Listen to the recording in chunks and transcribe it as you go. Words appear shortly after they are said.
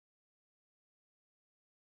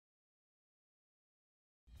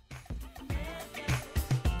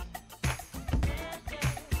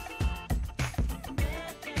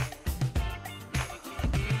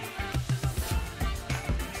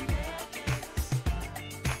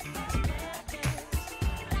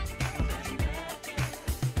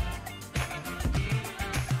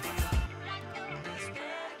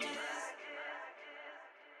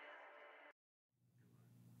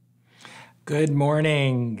Good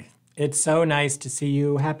morning. It's so nice to see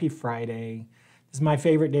you. Happy Friday. This is my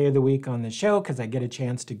favorite day of the week on the show because I get a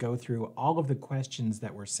chance to go through all of the questions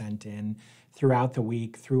that were sent in throughout the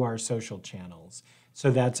week through our social channels. So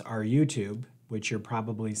that's our YouTube, which you're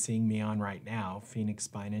probably seeing me on right now, Phoenix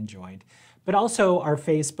Spine and Joint, but also our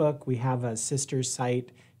Facebook. We have a sister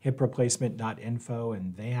site, hipreplacement.info,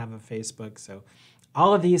 and they have a Facebook. So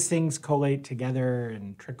all of these things collate together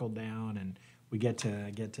and trickle down, and we get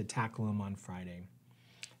to tackle them on Friday.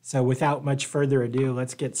 So without much further ado,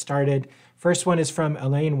 let's get started. First one is from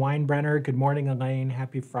Elaine Weinbrenner. Good morning, Elaine.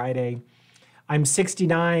 Happy Friday. I'm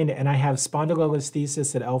 69 and I have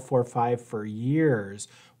spondylolisthesis at L4-5 for years,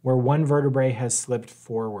 where one vertebrae has slipped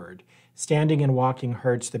forward. Standing and walking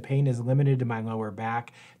hurts. The pain is limited to my lower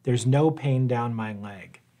back. There's no pain down my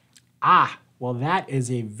leg. Well, that is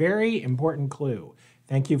a very important clue.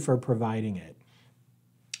 Thank you for providing it.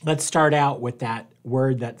 Let's start out with that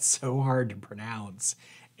word that's so hard to pronounce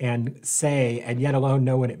and say, and yet alone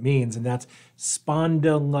know what it means, and that's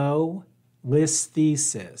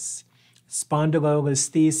spondylolisthesis.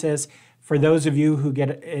 Spondylolisthesis. For those of you who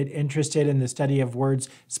get interested in the study of words,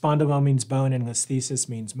 spondylo means bone and listhesis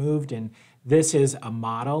means moved, and this is a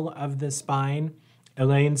model of the spine.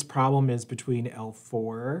 Elaine's problem is between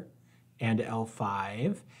L4 and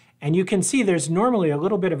L5, and you can see there's normally a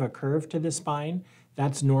little bit of a curve to the spine.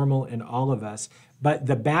 That's normal in all of us. But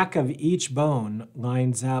the back of each bone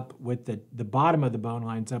lines up with the bottom of the bone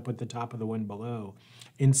lines up with the top of the one below.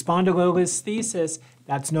 In spondylolisthesis,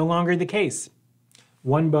 that's no longer the case.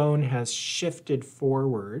 One bone has shifted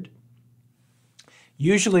forward.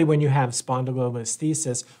 Usually when you have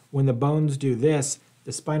spondylolisthesis, when the bones do this,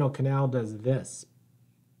 the spinal canal does this.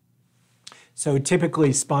 So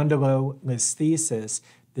typically spondylolisthesis,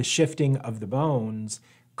 the shifting of the bones,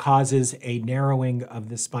 causes a narrowing of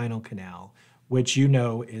the spinal canal, which you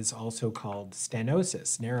know is also called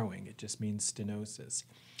stenosis. Narrowing, it just means stenosis.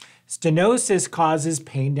 Stenosis causes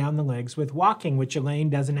pain down the legs with walking, which Elaine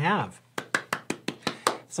doesn't have.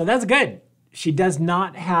 So that's good. She does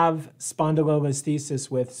not have spondylolisthesis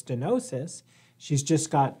with stenosis. She's just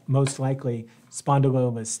got, most likely,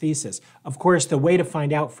 spondylolisthesis. Of course, the way to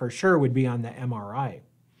find out for sure would be on the MRI.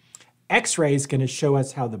 X-ray is going to show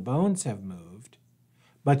us how the bones have moved,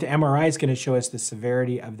 but the MRI is going to show us the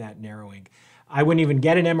severity of that narrowing. I wouldn't even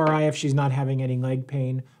get an MRI if she's not having any leg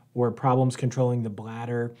pain or problems controlling the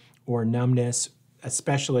bladder or numbness,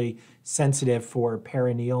 especially sensitive for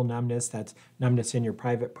perineal numbness. That's numbness in your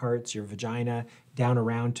private parts, your vagina, down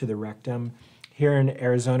around to the rectum. Here in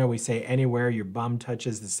Arizona, we say anywhere your bum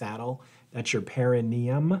touches the saddle, that's your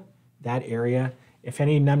perineum, that area. If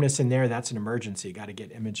any numbness in there, that's an emergency. You got to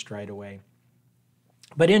get imaged right away.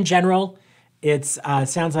 But in general, it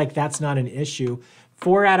sounds like that's not an issue.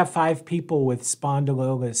 4 out of 5 people with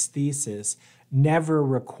spondylolisthesis never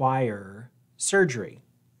require surgery.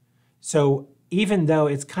 So even though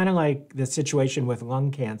it's kind of like the situation with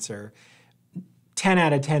lung cancer, 10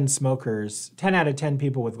 out of 10 smokers, 10 out of 10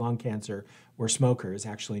 people with lung cancer were smokers,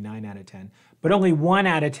 actually 9 out of 10, but only 1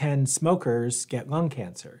 out of 10 smokers get lung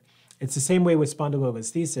cancer. It's the same way with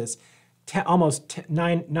spondylolisthesis. Almost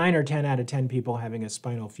 9 or 10 out of 10 people having a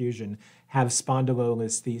spinal fusion have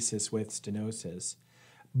spondylolisthesis with stenosis.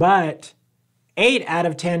 But 8 out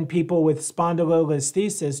of 10 people with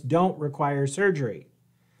spondylolisthesis don't require surgery.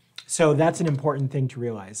 So that's an important thing to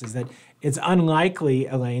realize, is that it's unlikely,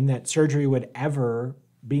 Elaine, that surgery would ever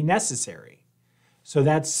be necessary. So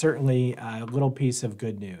that's certainly a little piece of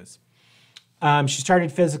good news. She started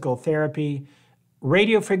physical therapy.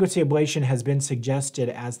 Radiofrequency ablation has been suggested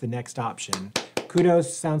as the next option.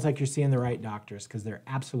 Kudos, sounds like you're seeing the right doctors because they're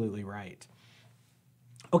absolutely right.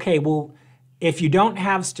 Okay, well, if you don't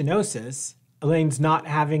have stenosis, Elaine's not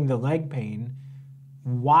having the leg pain,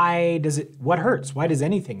 what hurts? Why does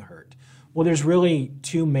anything hurt? Well, there's really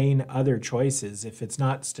 2 main other choices. If it's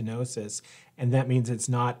not stenosis, and that means it's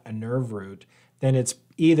not a nerve root, then it's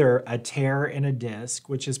either a tear in a disc,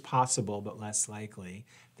 which is possible but less likely.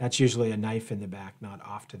 That's usually a knife in the back, not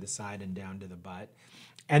off to the side and down to the butt.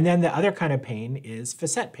 And then the other kind of pain is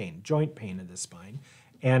facet pain, joint pain of the spine.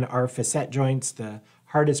 And our facet joints, the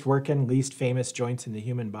hardest working, least famous joints in the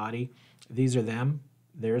human body, these are them.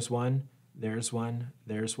 There's one, there's one,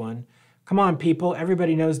 there's one. Come on, people.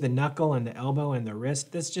 Everybody knows the knuckle and the elbow and the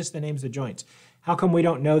wrist. That's just the names of joints. How come we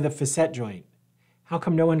don't know the facet joint? How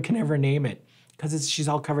come no one can ever name it? Because she's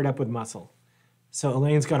all covered up with muscle. So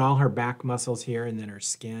Elaine's got all her back muscles here and then her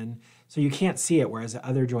skin. So you can't see it, whereas the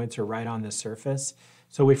other joints are right on the surface.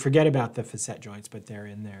 So we forget about the facet joints, but they're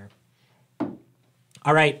in there.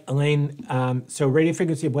 All right, Elaine, so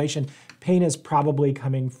radiofrequency ablation, pain is probably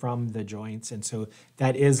coming from the joints, and so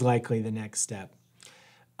that is likely the next step.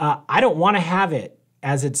 I don't want to have it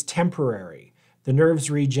as it's temporary. The nerves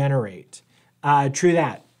regenerate. True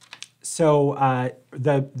that. So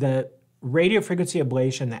the radiofrequency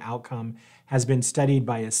ablation, the outcome, has been studied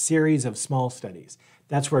by a series of small studies.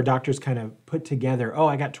 That's where doctors kind of put together, oh,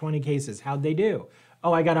 I got 20 cases, how'd they do?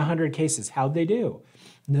 Oh, I got 100 cases, how'd they do?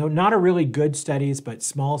 No, not a really good studies, but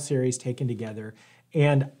small series taken together.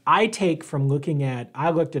 And I take from I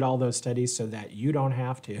looked at all those studies so that you don't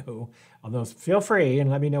have to, although feel free and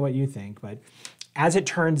let me know what you think. But as it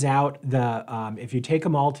turns out, if you take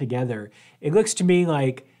them all together, it looks to me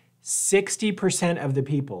like 60% of the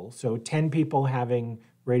people, so 10 people having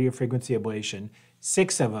radiofrequency ablation,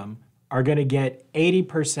 6 of them are going to get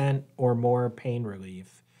 80% or more pain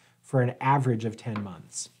relief for an average of 10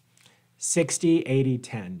 months. 60, 80,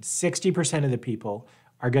 10. 60% of the people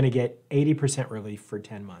are going to get 80% relief for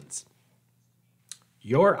 10 months.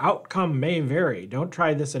 Your outcome may vary. Don't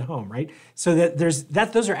try this at home, right? So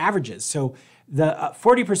those are averages. So the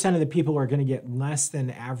 40% of the people are going to get less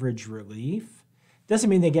than average relief. Doesn't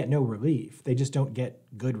mean they get no relief. They just don't get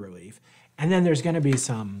good relief. And then there's going to be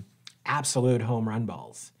some absolute home run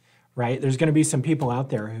balls, right? There's going to be some people out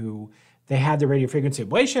there who they had the radiofrequency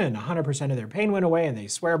ablation and 100% of their pain went away and they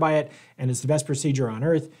swear by it and it's the best procedure on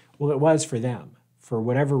earth. Well, it was for them. For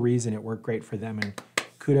whatever reason, it worked great for them and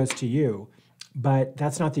kudos to you. But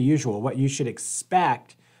that's not the usual. What you should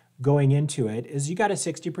expect going into it is you got a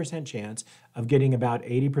 60% chance of getting about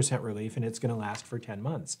 80% relief and it's going to last for 10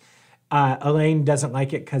 months. Elaine doesn't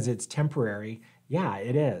like it because it's temporary. Yeah,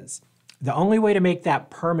 it is. The only way to make that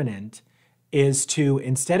permanent is to,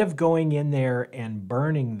 instead of going in there and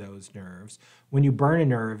burning those nerves, when you burn a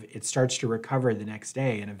nerve, it starts to recover the next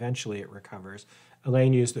day and eventually it recovers.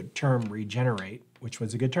 Elaine used the term regenerate, which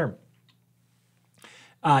was a good term.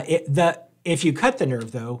 If you cut the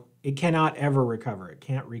nerve, though, it cannot ever recover. It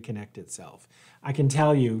can't reconnect itself. I can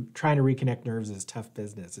tell you, trying to reconnect nerves is tough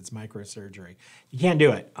business. It's microsurgery. You can't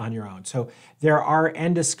do it on your own. So there are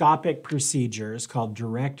endoscopic procedures called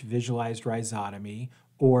direct visualized rhizotomy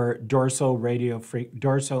or dorsal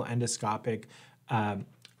endoscopic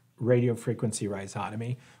radiofrequency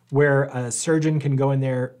rhizotomy, where a surgeon can go in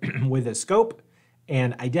there with a scope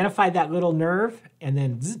and identify that little nerve and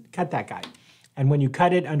then cut that guy. And when you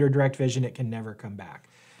cut it under direct vision, it can never come back.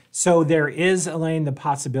 So there is, Elaine, the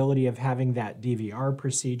possibility of having that DVR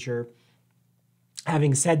procedure.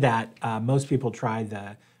 Having said that, most people try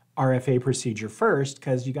the RFA procedure first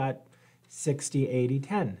because you got 60, 80,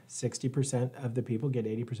 10. 60% of the people get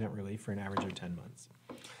 80% relief for an average of 10 months.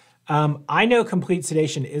 I know complete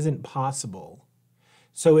sedation isn't possible,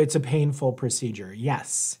 so it's a painful procedure,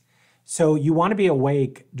 yes. So you want to be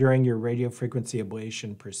awake during your radiofrequency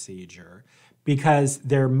ablation procedure because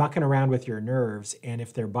they're mucking around with your nerves, and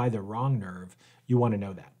if they're by the wrong nerve, you want to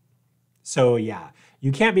know that. So yeah,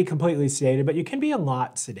 you can't be completely sedated, but you can be a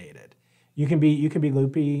lot sedated. You can be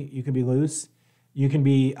loopy, you can be loose, you can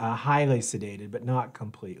be highly sedated, but not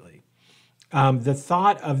completely. The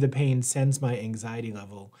thought of the pain sends my anxiety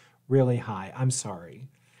level really high. I'm sorry.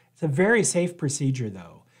 It's a very safe procedure,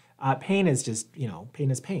 though. Pain is just,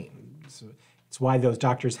 pain is pain. It's why those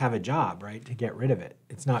doctors have a job, right, to get rid of it.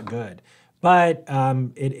 It's not good. But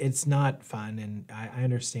it's not fun, and I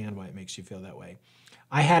understand why it makes you feel that way.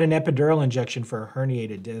 I had an epidural injection for a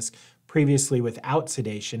herniated disc previously without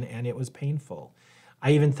sedation, and it was painful.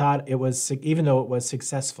 I even thought it was, even though it was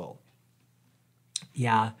successful.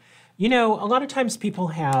 Yeah. A lot of times people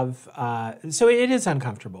have, so it is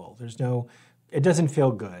uncomfortable. It doesn't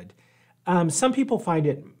feel good. Some people find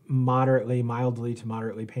it mildly to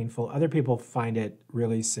moderately painful. Other people find it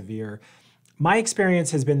really severe. My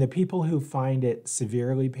experience has been the people who find it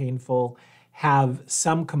severely painful have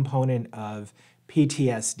some component of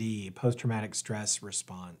PTSD, post-traumatic stress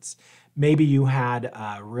response. Maybe you had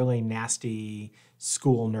a really nasty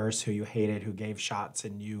school nurse who you hated who gave shots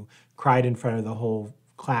and you cried in front of the whole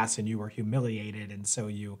class and you were humiliated, and so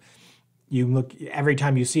you look, every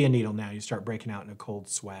time you see a needle now, you start breaking out in a cold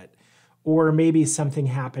sweat. Or maybe something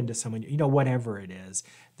happened to someone, whatever it is.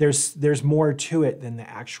 There's more to it than the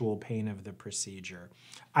actual pain of the procedure.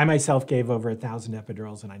 I myself gave over 1,000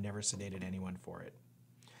 epidurals and I never sedated anyone for it.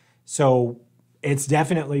 So it's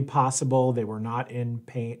definitely possible. They were not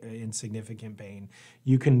in significant pain.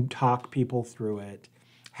 You can talk people through it.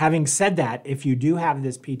 Having said that, if you do have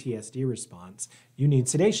this PTSD response, you need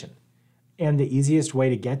sedation. And the easiest way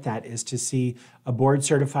to get that is to see a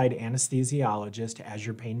board-certified anesthesiologist as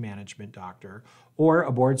your pain management doctor or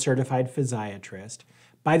a board-certified physiatrist.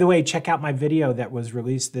 By the way, check out my video that was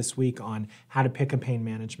released this week on how to pick a pain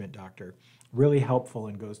management doctor. Really helpful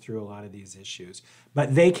and goes through a lot of these issues.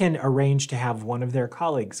 But they can arrange to have one of their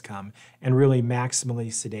colleagues come and really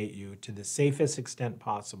maximally sedate you to the safest extent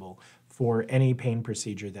possible for any pain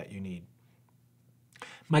procedure that you need.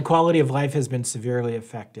 My quality of life has been severely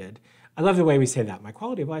affected. I love the way we say that. My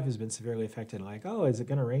quality of life has been severely affected. Like, oh, is it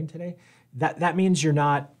going to rain today? That means you're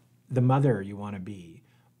not the mother you want to be,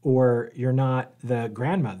 or you're not the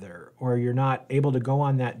grandmother, or you're not able to go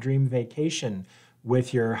on that dream vacation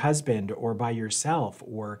with your husband or by yourself,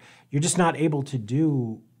 or you're just not able to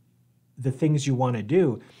do the things you want to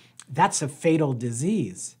do. That's a fatal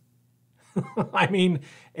disease. I mean,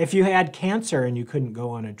 if you had cancer and you couldn't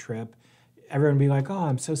go on a trip, everyone would be like, oh,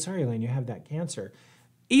 I'm so sorry, Elaine, you have that cancer.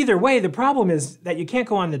 Either way, the problem is that you can't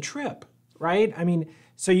go on the trip, right? I mean,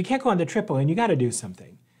 so you can't go on the trip, Elaine, you got to do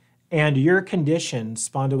something. And your condition,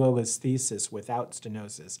 spondylolisthesis without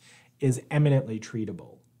stenosis, is eminently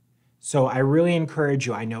treatable. So I really encourage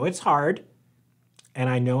you. I know it's hard, and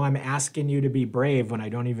I know I'm asking you to be brave when I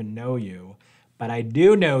don't even know you, but I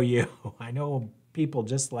do know you. I know people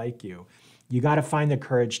just like you. You got to find the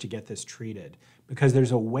courage to get this treated because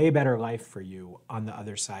there's a way better life for you on the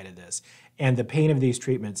other side of this. And the pain of these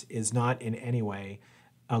treatments is not in any way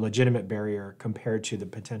a legitimate barrier compared to the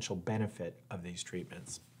potential benefit of these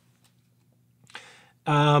treatments.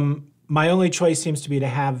 My only choice seems to be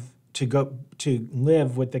to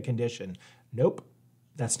live with the condition. Nope,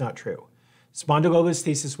 that's not true.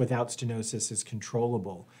 Spondylolisthesis without stenosis is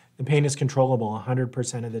controllable. The pain is controllable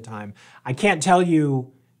 100% of the time. I can't tell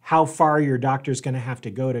you how far your doctor's going to have to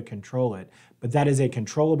go to control it, but that is a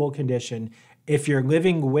controllable condition. If you're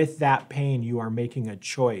living with that pain, you are making a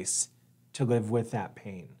choice to live with that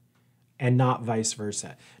pain and not vice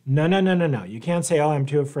versa. No, no, no, no, no. You can't say, oh, I'm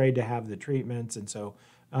too afraid to have the treatments, and so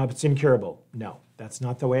it's incurable. No, that's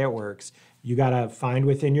not the way it works. You got to find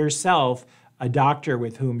within yourself a doctor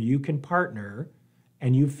with whom you can partner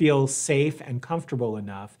and you feel safe and comfortable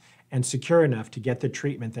enough and secure enough to get the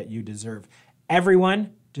treatment that you deserve.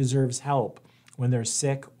 Everyone deserves help when they're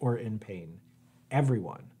sick or in pain.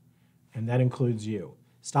 Everyone. And that includes you.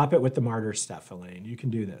 Stop it with the martyr stuff, Elaine. You can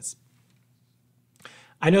do this.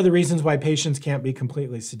 I know the reasons why patients can't be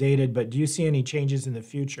completely sedated, but do you see any changes in the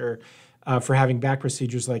future for having back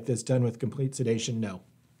procedures like this done with complete sedation? No.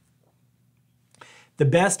 The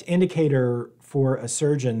best indicator for a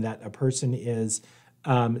surgeon that a person is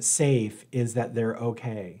safe is that they're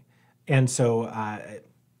okay. And so a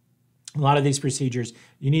lot of these procedures,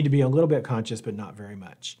 you need to be a little bit conscious, but not very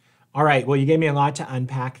much. All right, well, you gave me a lot to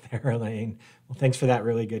unpack there, Elaine. Well, thanks for that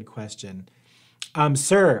really good question.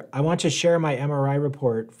 Sir, I want to share my MRI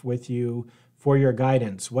report with you for your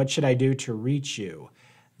guidance. What should I do to reach you?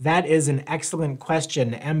 That is an excellent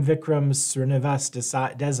question, M. Vikram Srinivas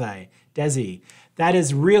Desi. That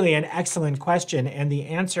is really an excellent question, and the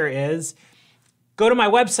answer is go to my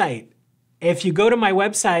website. If you go to my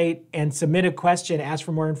website and submit a question, ask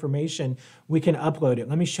for more information, we can upload it.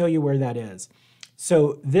 Let me show you where that is.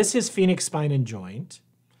 So this is Phoenix Spine and Joint.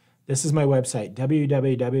 This is my website,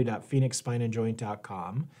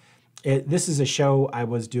 www.phoenixspineandjoint.com. This is a show I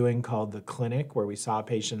was doing called The Clinic, where we saw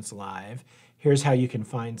patients live. Here's how you can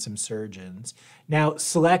find some surgeons. Now,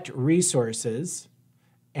 select resources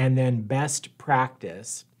and then best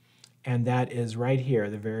practice, and that is right here,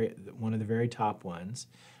 one of the very top ones.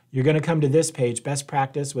 You're going to come to this page, Best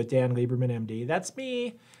Practice with Dan Lieberman, MD. That's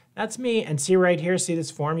me. That's me. And see right here, see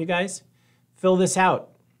this form, you guys? Fill this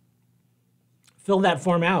out. Fill that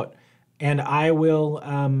form out. And I will,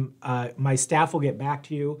 my staff will get back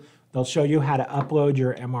to you. They'll show you how to upload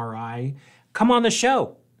your MRI. Come on the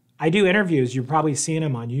show. I do interviews. You've probably seen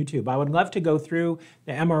them on YouTube. I would love to go through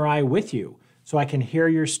the MRI with you so I can hear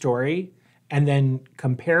your story and then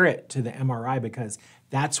compare it to the MRI, because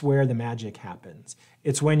that's where the magic happens.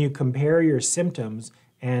 It's when you compare your symptoms,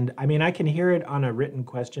 and I mean, I can hear it on a written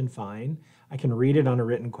question fine. I can read it on a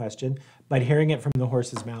written question, but hearing it from the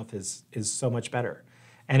horse's mouth is so much better.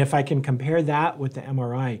 And if I can compare that with the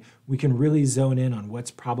MRI, we can really zone in on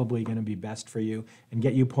what's probably going to be best for you and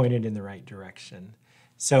get you pointed in the right direction.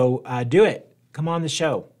 So do it. Come on the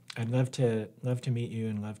show. I'd love to meet you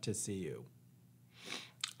and love to see you.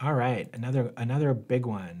 All right, another big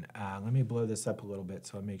one. Let me blow this up a little bit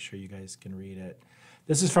so I'll make sure you guys can read it.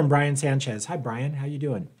 This is from Brian Sanchez. Hi, Brian. How you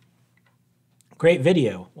doing? Great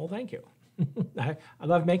video. Well, thank you. I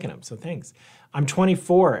love making them, so thanks. I'm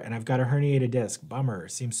 24 and I've got a herniated disc. Bummer.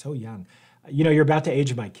 Seems so young. You know, you're about the age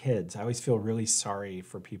of my kids. I always feel really sorry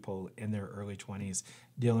for people in their early 20s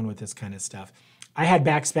dealing with this kind of stuff. I had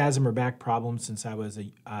back spasm or back problems since I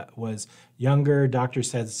was younger. Doctor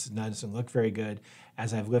says it doesn't look very good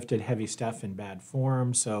as I've lifted heavy stuff in bad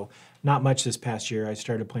form. So not much this past year. I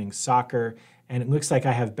started playing soccer, and it looks like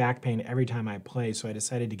I have back pain every time I play. So I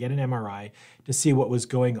decided to get an MRI to see what was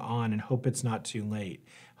going on and hope it's not too late.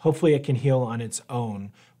 Hopefully it can heal on its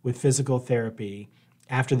own with physical therapy.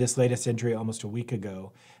 After this latest injury almost a week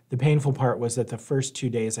ago, the painful part was that the first 2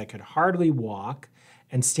 days I could hardly walk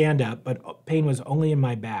and stand up, but pain was only in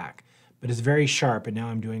my back. But it's very sharp, and now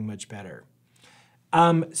I'm doing much better.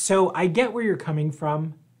 So I get where you're coming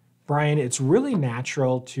from, Brian. It's really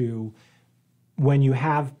natural to, when you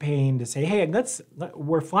have pain, to say, hey,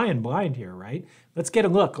 we're flying blind here, right? Let's get a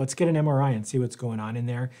look. Let's get an MRI and see what's going on in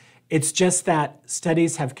there. It's just that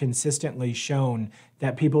studies have consistently shown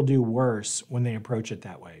that people do worse when they approach it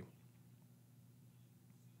that way.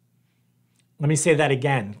 Let me say that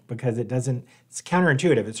again, because it's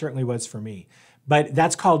counterintuitive. It certainly was for me. But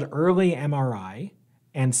that's called early MRI,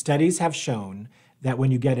 and studies have shown that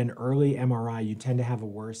when you get an early MRI, you tend to have a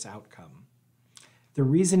worse outcome. The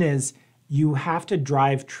reason is you have to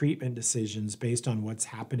drive treatment decisions based on what's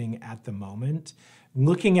happening at the moment.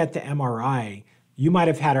 Looking at the MRI, you might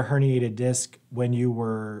have had a herniated disc when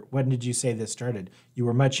did you say this started? You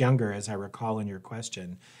were much younger, as I recall in your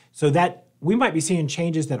question. So that we might be seeing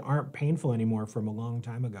changes that aren't painful anymore from a long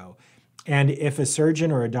time ago. And if a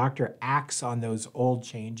surgeon or a doctor acts on those old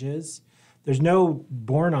changes, there's no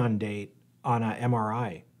born-on date on an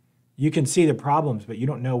MRI. You can see the problems, but you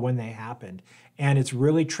don't know when they happened. And it's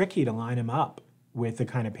really tricky to line them up with the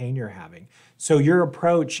kind of pain you're having. So your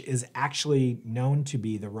approach is actually known to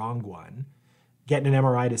be the wrong one. Getting an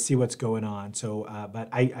MRI to see what's going on. So, but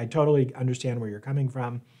I totally understand where you're coming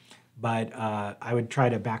from, but I would try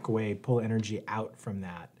to back away, pull energy out from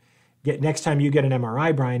that. Next time you get an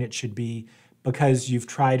MRI, Brian, it should be because you've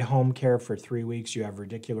tried home care for 3 weeks, you have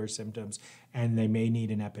radicular symptoms, and they may need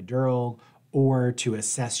an epidural, or to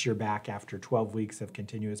assess your back after 12 weeks of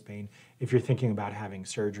continuous pain if you're thinking about having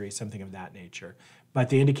surgery, something of that nature. But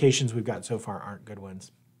the indications we've got so far aren't good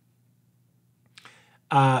ones.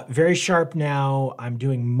 Very sharp now. I'm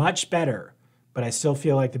doing much better, but I still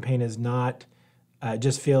feel like the pain is not,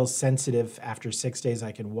 just feels sensitive. After 6 days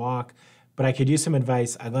I can walk, but I could use some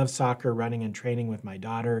advice. I love soccer, running, and training with my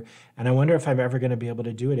daughter, and I wonder if I'm ever going to be able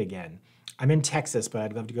to do it again. I'm in Texas, but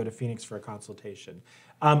I'd love to go to Phoenix for a consultation.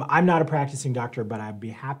 I'm not a practicing doctor, but I'd be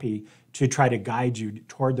happy to try to guide you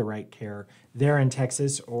toward the right care there in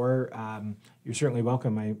Texas, or you're certainly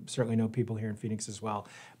welcome. I certainly know people here in Phoenix as well.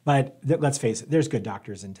 But let's face it, there's good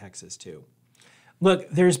doctors in Texas too. Look,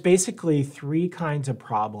 there's basically 3 kinds of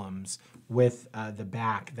problems with the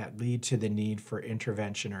back that lead to the need for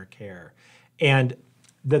intervention or care. And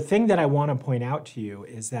the thing that I want to point out to you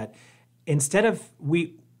is that instead of,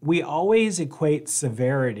 we always equate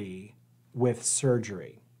severity with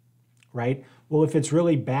surgery, right? Well, if it's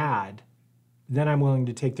really bad, then I'm willing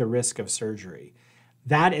to take the risk of surgery.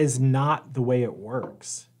 That is not the way it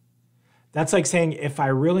works. That's like saying, if I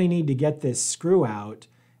really need to get this screw out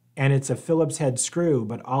and it's a Phillips head screw,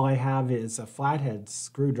 but all I have is a flathead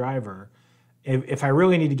screwdriver, if I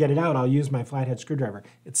really need to get it out, I'll use my flathead screwdriver.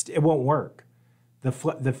 It won't work. The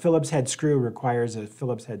Phillips head screw requires a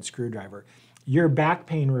Phillips head screwdriver. Your back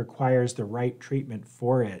pain requires the right treatment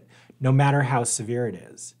for it, no matter how severe it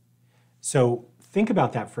is. So think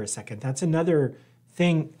about that for a second. That's another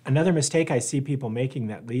thing, another mistake I see people making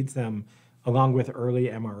that leads them, along with early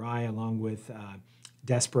MRI, along with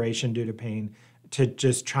desperation due to pain, to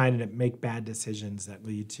just trying to make bad decisions that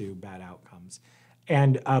lead to bad outcomes.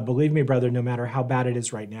 And believe me, brother, no matter how bad it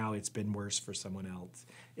is right now, it's been worse for someone else.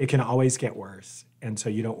 It can always get worse, and so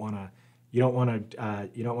you don't want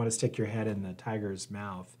to stick your head in the tiger's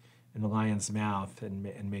mouth, in the lion's mouth,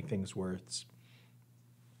 and make things worse.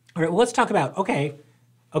 All right, well, let's talk about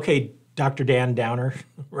okay, Dr. Dan Downer,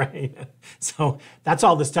 right? So that's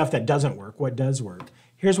all the stuff that doesn't work. What does work?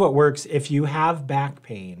 Here's what works. If you have back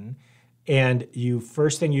pain, and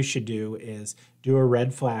first thing you should do is do a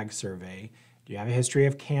red flag survey. Do you have a history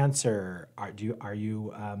of cancer? Are you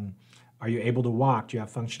able to walk? Do you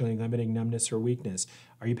have functionally limiting numbness or weakness?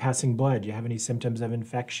 Are you passing blood? Do you have any symptoms of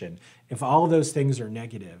infection? If all of those things are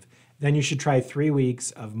negative, then you should try 3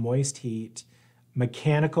 weeks of moist heat,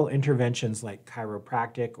 mechanical interventions like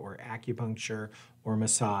chiropractic or acupuncture or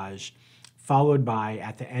massage, followed by,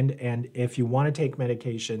 at the end, and if you want to take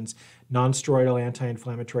medications, non-steroidal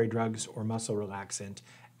anti-inflammatory drugs or muscle relaxant,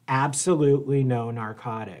 absolutely no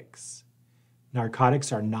narcotics.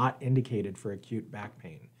 Narcotics are not indicated for acute back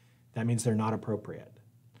pain. That means they're not appropriate.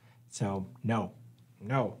 So no.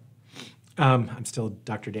 I'm still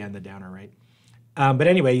Dr. Dan the Downer, right? But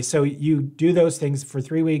anyway, so you do those things for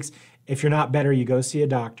 3 weeks. If you're not better, you go see a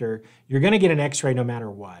doctor. You're going to get an x-ray no matter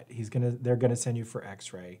what. They're going to send you for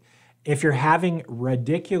x-ray. If you're having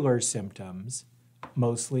radicular symptoms,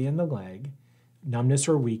 mostly in the leg, numbness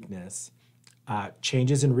or weakness,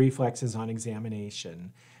 changes in reflexes on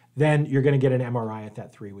examination, then you're going to get an MRI at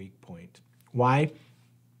that 3-week point. Why?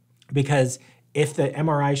 Because if the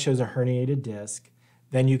MRI shows a herniated disc,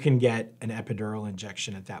 then you can get an epidural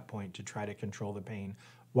injection at that point to try to control the pain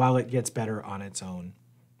while it gets better on its own.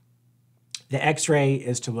 The x-ray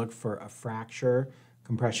is to look for a fracture,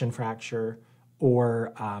 compression fracture,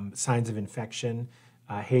 or signs of infection,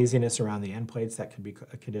 haziness around the end plates. That could be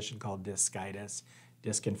a condition called discitis,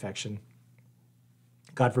 disc infection.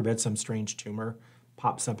 God forbid some strange tumor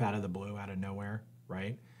pops up out of the blue, out of nowhere,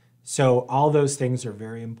 right? So all those things are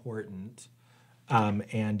very important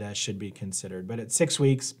and should be considered. But at 6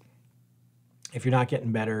 weeks, if you're not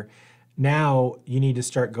getting better, now you need to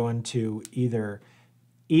start going to either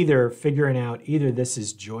figuring out either this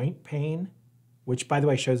is joint pain, which by the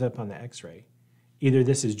way shows up on the x-ray. Either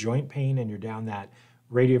this is joint pain and you're down that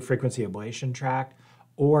radiofrequency ablation tract,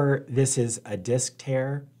 or this is a disc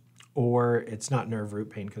tear, or it's not nerve root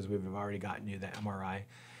pain because we've already gotten you the MRI.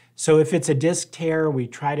 So if it's a disc tear, we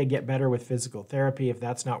try to get better with physical therapy. If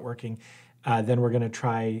that's not working, then we're going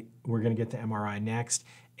to get the MRI next.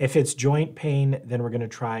 If it's joint pain, then we're going to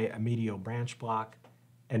try a medial branch block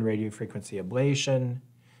and radiofrequency ablation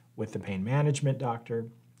with the pain management doctor.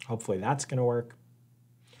 Hopefully that's going to work.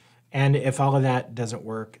 And if all of that doesn't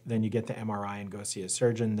work, then you get the MRI and go see a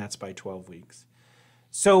surgeon. That's by 12 weeks.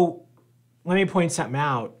 So let me point something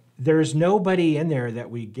out. There's nobody in there that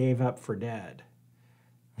we gave up for dead,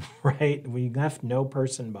 right? We left no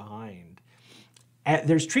person behind.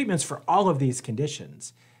 There's treatments for all of these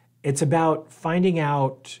conditions. It's about finding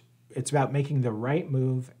out, it's about making the right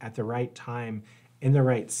move at the right time in the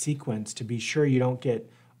right sequence to be sure you don't get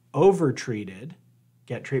over-treated,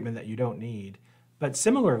 get treatment that you don't need, but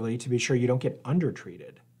similarly to be sure you don't get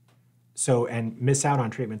undertreated. So, and miss out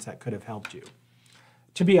on treatments that could have helped you.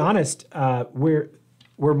 To be honest, we're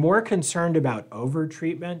more concerned about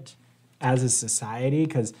over-treatment as a society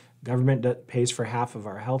because government pays for half of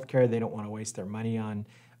our healthcare. They don't want to waste their money on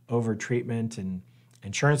over-treatment, and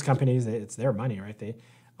insurance companies, it's their money, right?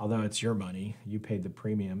 Although it's your money, you paid the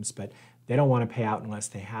premiums, but they don't want to pay out unless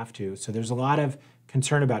they have to. So there's a lot of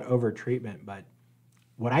concern about over-treatment, but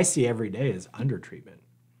what I see every day is under-treatment.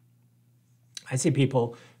 I see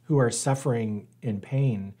people who are suffering in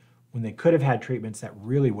pain when they could have had treatments that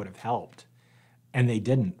really would have helped, and they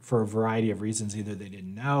didn't for a variety of reasons. Either they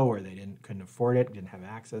didn't know, or they couldn't afford it, didn't have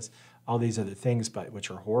access, all these other things, but which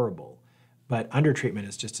are horrible. But undertreatment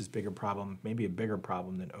is just as big a problem, maybe a bigger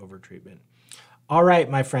problem than overtreatment. All right,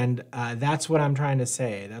 my friend, that's what I'm trying to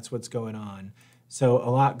say. That's what's going on. So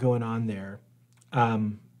a lot going on there,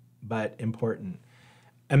 but important.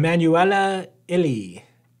 Emanuela Illy.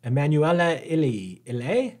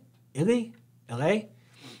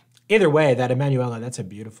 Either way, that Emanuela, that's a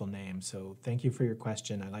beautiful name. So thank you for your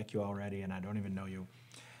question. I like you already, and I don't even know you.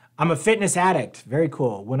 I'm a fitness addict. Very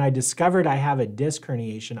cool. When I discovered I have a disc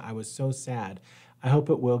herniation, I was so sad. I hope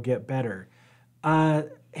it will get better.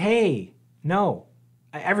 Hey, no.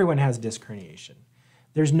 Everyone has disc herniation.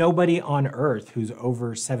 There's nobody on earth who's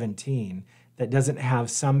over 17 that doesn't have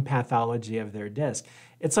some pathology of their disc.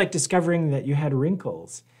 It's like discovering that you had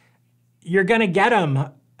wrinkles. You're gonna get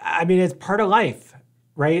them. I mean, it's part of life,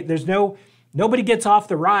 right? Nobody gets off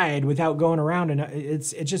the ride without going around, and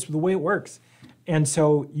it's just the way it works. And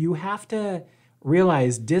so you have to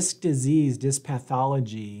realize disc disease, disc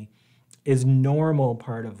pathology is normal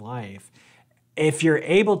part of life. If you're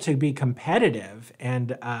able to be competitive,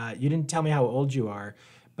 and you didn't tell me how old you are,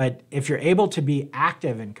 but if you're able to be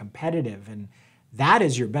active and competitive, and that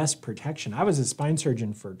is your best protection. I was a spine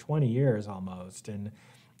surgeon for 20 years almost, and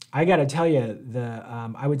I got to tell you,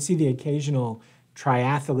 I would see the occasional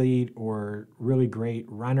triathlete or really great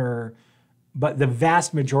runner, but the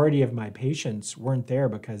vast majority of my patients weren't there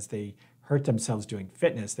because they hurt themselves doing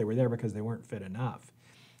fitness. They were there because they weren't fit enough.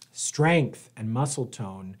 Strength and muscle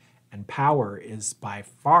tone and power is by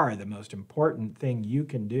far the most important thing you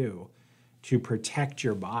can do to protect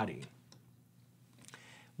your body.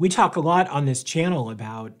 We talk a lot on this channel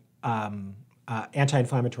about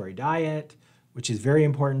anti-inflammatory diet, which is very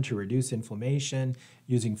important to reduce inflammation,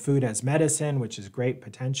 using food as medicine, which is great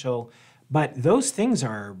potential. But those things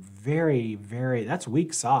are very, that's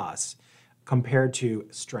weak sauce compared to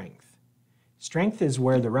strength. Strength is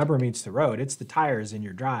where the rubber meets the road. It's the tires in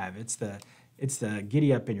your drive. It's the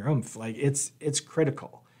giddy up in your oomph. Like it's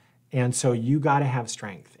critical. And so you got to have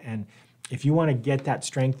strength. And If you want to get that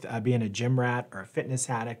strength, being a gym rat or a fitness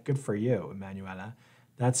addict, good for you, Emanuela.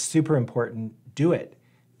 That's super important. Do it.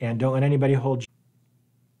 And don't let anybody hold you.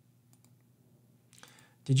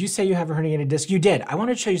 Did you say you have a herniated disc? You did. I want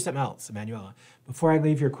to show you something else, Emanuela, before I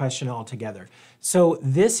leave your question altogether. So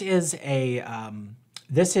this is a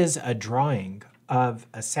drawing of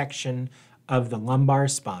a section of the lumbar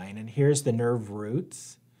spine, and here's the nerve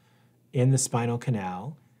roots in the spinal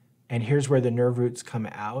canal, and here's where the nerve roots come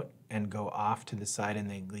out and go off to the side and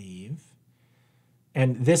they leave.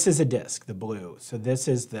 And this is a disc, the blue. So this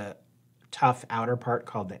is the tough outer part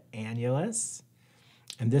called the annulus.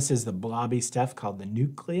 And this is the blobby stuff called the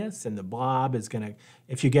nucleus. And the blob is gonna,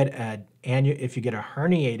 if you get a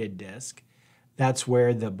herniated disc, that's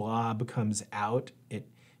where the blob comes out. It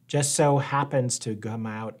just so happens to come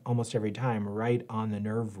out almost every time right on the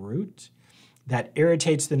nerve root. That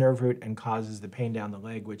irritates the nerve root and causes the pain down the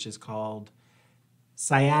leg, which is called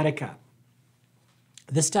sciatica.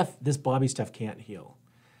 This blobby stuff can't heal.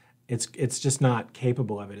 It's just not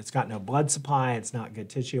capable of it. It's got no blood supply. It's not good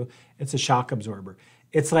tissue. It's a shock absorber.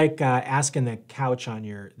 It's like asking the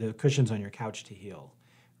cushions on your couch to heal,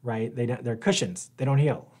 right? They're cushions. They don't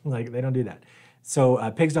heal. Like, they don't do that.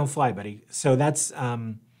 So pigs don't fly, buddy. So that's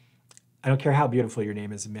I don't care how beautiful your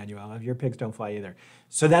name is, Emanuela. Your pigs don't fly either.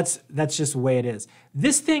 So that's just the way it is.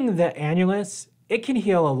 This thing, the annulus, it can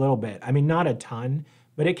heal a little bit. I mean, not a ton,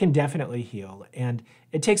 but it can definitely heal. And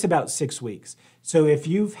it takes about 6 weeks. So if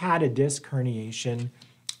you've had a disc herniation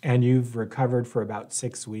and you've recovered for about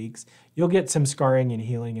 6 weeks, you'll get some scarring and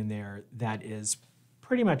healing in there that is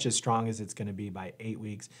pretty much as strong as it's going to be by 8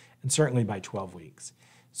 weeks, and certainly by 12 weeks.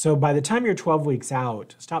 So by the time you're 12 weeks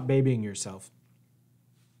out, stop babying yourself.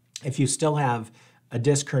 If you still have a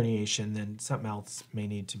disc herniation, then something else may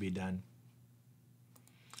need to be done.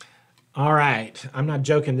 All right, I'm not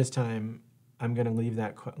joking this time. I'm going to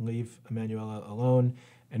leave Emanuela alone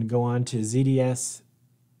and go on to ZDS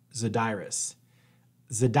Zadyrus.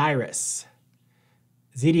 ZDS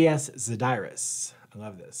Zadyrus. I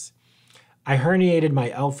love this. I herniated my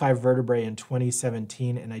L5 vertebrae in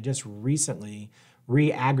 2017, and I just recently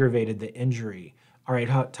re-aggravated the injury. All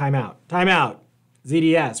right, time out.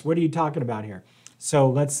 ZDS, what are you talking about here? So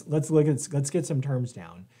let's get some terms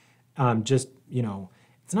down.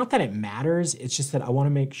 It's not that it matters. It's just that I want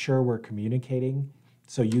to make sure we're communicating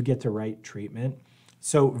so you get the right treatment.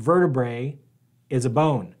 So vertebrae is a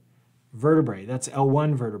bone. Vertebrae, that's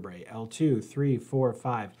L1 vertebrae, L2, 3, 4,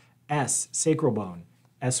 5. S, sacral bone,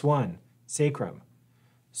 S1, sacrum.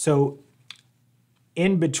 So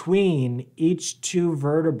in between each two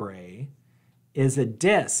vertebrae is a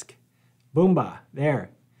disc. Boomba,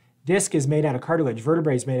 there. Disc is made out of cartilage.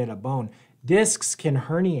 Vertebrae is made out of bone. Discs can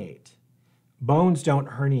herniate. Bones don't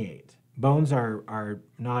herniate. Bones are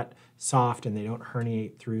not soft and they don't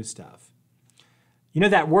herniate through stuff. You know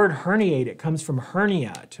that word herniate, it comes from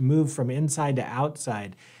hernia, to move from inside to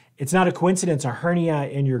outside. It's not a coincidence, a hernia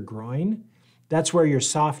in your groin. That's where your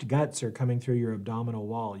soft guts are coming through your abdominal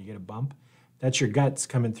wall. You get a bump. That's your guts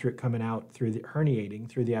coming out through the herniating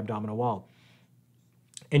through the abdominal wall.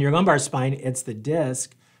 In your lumbar spine, it's the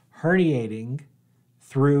disc herniating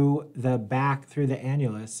through the back, through the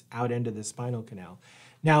annulus, out into the spinal canal.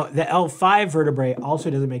 Now, the L5 vertebrae also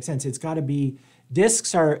doesn't make sense. It's got to be,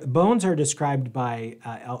 bones are described by,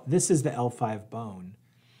 this is the L5 bone,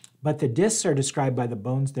 but the discs are described by the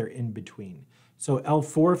bones they're in between. So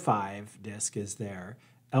L4-5 disc is there,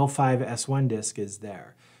 L5-S1 disc is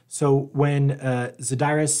there. So when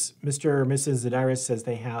Zadyrus, Mr. or Mrs. Zadyrus says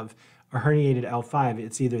they have a herniated L5,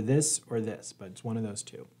 it's either this or this, but it's one of those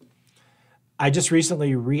two. I just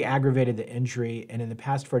recently re-aggravated the injury, and in the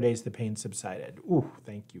past 4 days, the pain subsided. Ooh,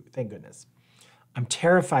 thank you, thank goodness. I'm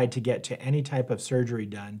terrified to get to any type of surgery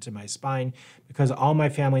done to my spine because all my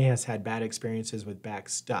family has had bad experiences with back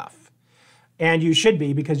stuff. And you should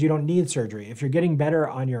be, because you don't need surgery. If you're getting better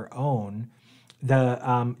on your own,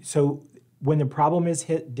 so when the problem is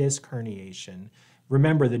disc herniation,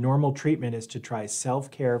 remember the normal treatment is to try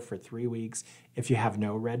self-care for 3 weeks if you have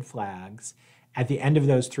no red flags. At the end of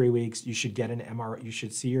those 3 weeks, you should get an MRI. You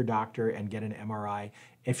should see your doctor and get an MRI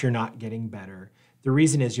if you're not getting better. The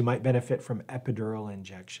reason is you might benefit from epidural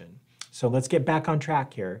injection. So let's get back on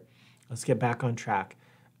track here. Let's get back on track.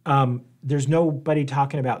 There's nobody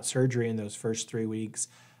talking about surgery in those first 3 weeks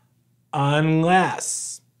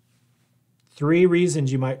unless 3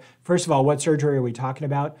 reasons you might. First of all, what surgery are we talking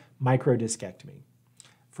about? Microdiscectomy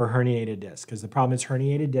for herniated disc, because the problem is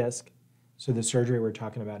herniated disc. So the surgery we're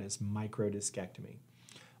talking about is microdiscectomy.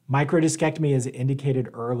 Microdiscectomy is indicated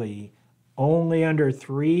early only under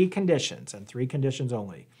 3 conditions, and 3 conditions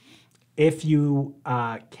only. If you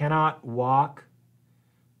cannot walk,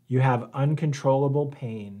 you have uncontrollable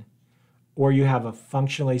pain, or you have a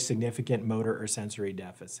functionally significant motor or sensory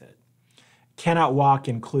deficit. Cannot walk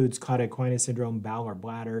includes cauda equina syndrome, bowel or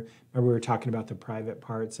bladder. Remember we were talking about the private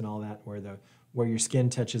parts and all that, where your skin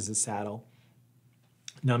touches the saddle.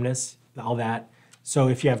 Numbness, all that. So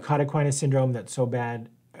if you have cauda equina syndrome, that's so bad,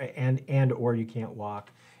 and or you can't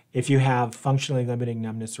walk. If you have functionally limiting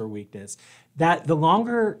numbness or weakness, that the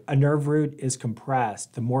longer a nerve root is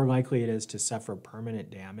compressed, the more likely it is to suffer permanent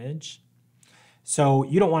damage. So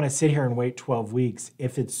you don't want to sit here and wait 12 weeks.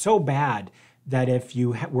 If it's so bad that if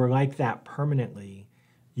you were like that permanently,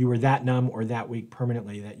 you were that numb or that weak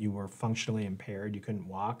permanently that you were functionally impaired, you couldn't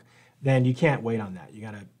walk, then you can't wait on that. You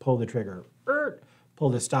got to pull the trigger, pull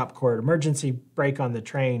the stop cord, emergency brake on the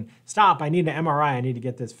train. Stop, I need an MRI, I need to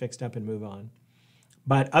get this fixed up and move on.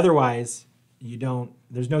 But otherwise,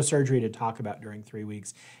 there's no surgery to talk about during 3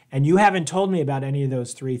 weeks. And you haven't told me about any of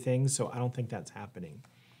those 3 things, so I don't think that's happening.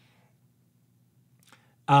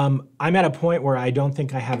 I'm at a point where I don't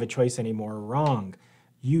think I have a choice anymore. Wrong.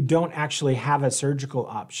 You don't actually have a surgical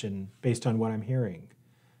option based on what I'm hearing.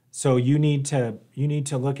 So you need to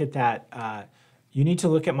look at that. You need to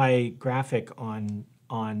look at my graphic on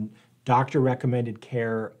doctor recommended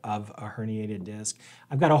care of a herniated disc.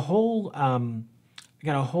 I've got a whole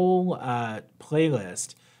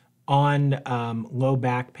playlist on low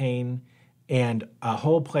back pain and a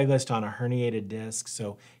whole playlist on a herniated disc.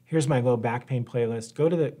 So here's my low back pain playlist.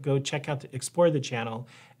 Go check out, explore the channel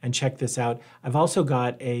and check this out. I've also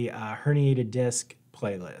got a herniated disc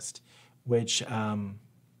playlist, which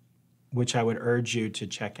I would urge you to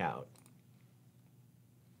check out.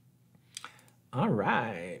 All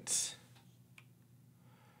right.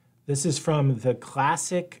 This is from the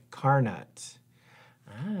Classic Carnut.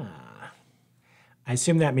 I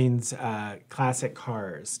assume that means classic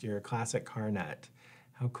cars. You're a classic car nut.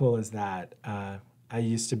 How cool is that? I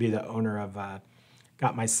used to be the owner of,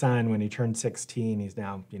 got my son when he turned 16. He's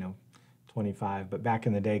now, 25, but back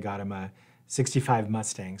in the day got him a 65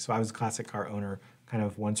 Mustang. So I was a classic car owner, kind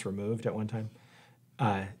of once removed at one time.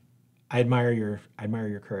 I admire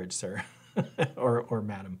your courage, sir, or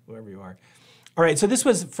madam, whoever you are. All right, so this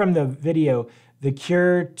was from the video, The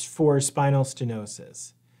Cure for Spinal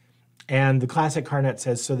Stenosis. And the Classic Carnut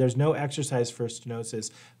says, so there's no exercise for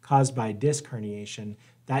stenosis caused by disc herniation.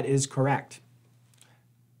 That is correct.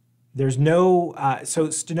 There's no, so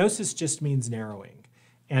stenosis just means narrowing.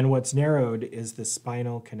 And what's narrowed is the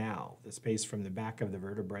spinal canal, the space from the back of the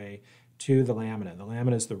vertebrae to the lamina. The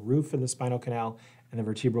lamina is the roof of the spinal canal, and the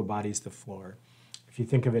vertebral body is the floor, if you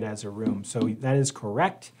think of it as a room. So that is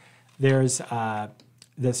correct. There's, the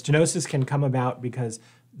stenosis can come about because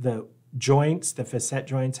the joints, the facet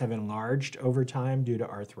joints, have enlarged over time due to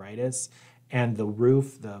arthritis, and the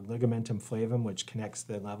roof, the ligamentum flavum, which connects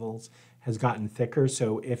the levels, has gotten thicker.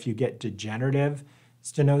 So if you get degenerative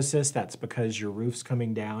stenosis, that's because your roof's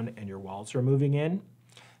coming down and your walls are moving in.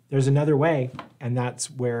 There's another way, and that's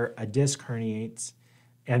where a disc herniates,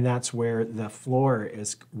 and that's where the floor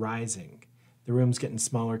is rising. The room's getting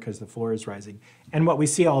smaller because the floor is rising. And what we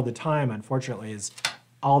see all the time, unfortunately, is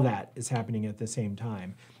all that is happening at the same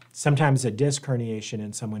time. Sometimes a disc herniation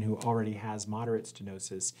in someone who already has moderate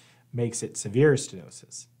stenosis makes it severe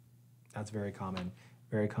stenosis. That's very common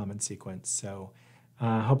sequence. So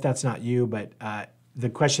I hope that's not you, but the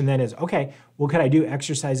question then is, okay, well, could I do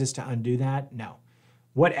exercises to undo that? No.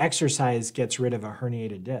 What exercise gets rid of a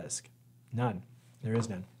herniated disc? None. There is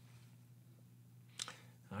none.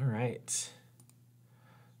 All right.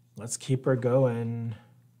 Let's keep her going.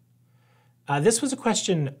 This was a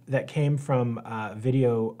question that came from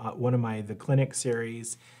video, one of the clinic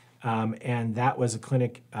series, and that was a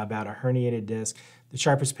clinic about a herniated disc. The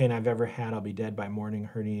sharpest pain I've ever had, I'll be dead by morning,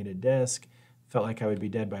 herniated disc. Felt like I would be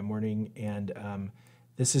dead by morning. And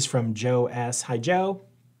this is from Joe S. Hi, Joe.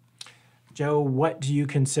 Joe, what do you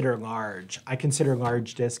consider large? I consider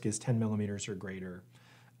large disc is 10 millimeters or greater.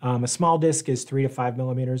 A small disc is 3 to 5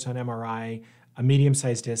 millimeters on MRI. A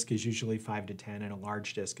medium-sized disc is usually 5 to 10, and a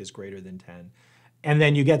large disc is greater than 10. And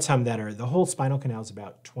then you get some that are, the whole spinal canal is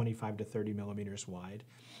about 25 to 30 millimeters wide.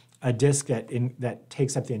 A disc that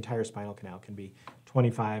takes up the entire spinal canal can be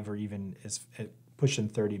 25 or even is pushing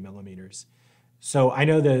 30 millimeters. So I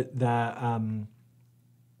know the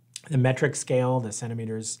metric scale, the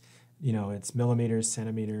centimeters, it's millimeters,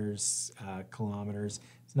 centimeters, kilometers.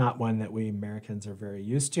 It's not one that we Americans are very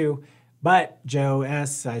used to. But Joe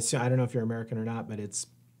S., I don't know if you're American or not, but it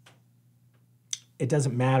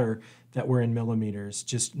doesn't matter that we're in millimeters.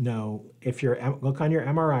 Just know, look on your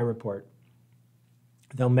MRI report,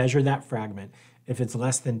 they'll measure that fragment. If it's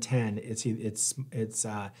less than 10, it's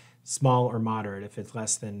small or moderate. If it's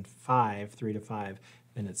less than 5, 3 to 5,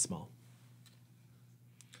 then it's small.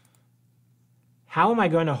 How am I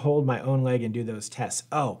going to hold my own leg and do those tests?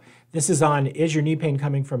 Oh, this is on, is your knee pain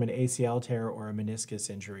coming from an ACL tear or a meniscus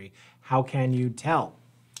injury? How can you tell?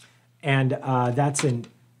 And that's in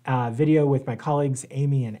video with my colleagues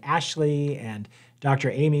Amy and Ashley, and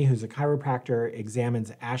Dr. Amy, who's a chiropractor,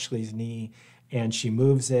 examines Ashley's knee and she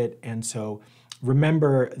moves it. And so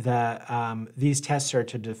remember that these tests are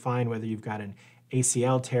to define whether you've got an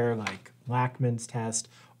ACL tear like Lachman's test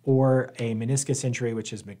or a meniscus injury,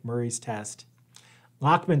 which is McMurray's test.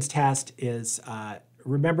 Lachman's test is,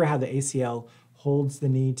 remember how the ACL holds the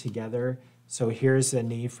knee together? So here's the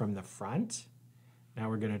knee from the front. Now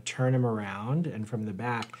we're going to turn him around, and from the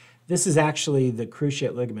back, this is actually the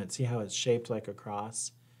cruciate ligament. See how it's shaped like a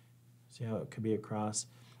cross? See how it could be a cross?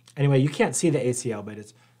 Anyway, you can't see the ACL, but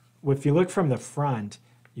it's, if you look from the front,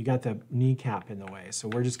 you got the kneecap in the way. So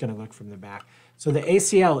we're just going to look from the back. So the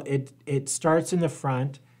ACL, it starts in the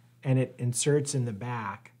front and it inserts in the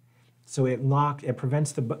back. So it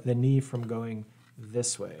prevents the knee from going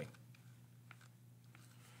this way.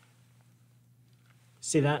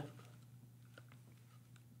 See that?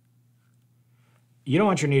 You don't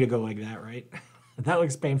want your knee to go like that, right? That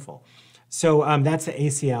looks painful. So that's the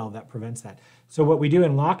ACL that prevents that. So what we do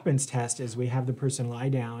in Lachman's test is we have the person lie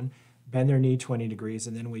down, bend their knee 20 degrees,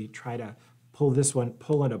 and then we try to pull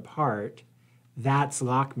it apart. That's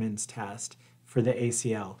Lachman's test for the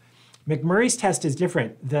ACL. McMurray's test is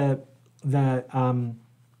different. The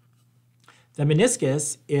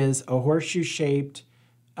meniscus is a horseshoe-shaped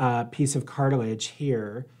piece of cartilage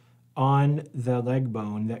here on the leg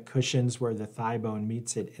bone that cushions where the thigh bone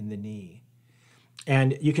meets it in the knee.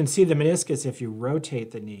 And you can see the meniscus, if you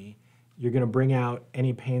rotate the knee, you're going to bring out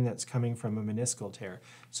any pain that's coming from a meniscal tear.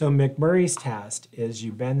 So McMurray's test is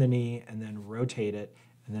you bend the knee and then rotate it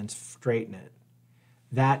and then straighten it.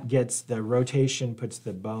 That gets the rotation, puts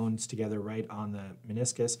the bones together right on the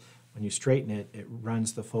meniscus. When you straighten it, it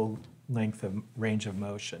runs the full length of range of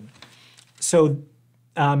motion. So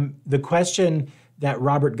the question that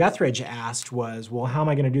Robert Guthridge asked was, well, how am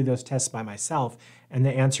I going to do those tests by myself? And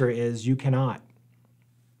the answer is you cannot.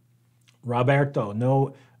 Roberto,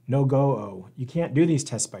 no go-o. You can't do these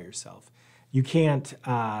tests by yourself. You can't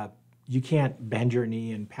bend your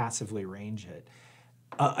knee and passively range it.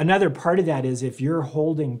 Another part of that is if you're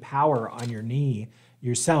holding power on your knee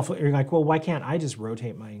yourself, you're like, well, why can't I just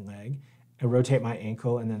rotate my leg and rotate my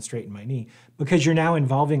ankle and then straighten my knee? Because you're now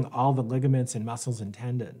involving all the ligaments and muscles and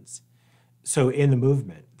tendons. So in the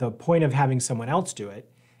movement, the point of having someone else do it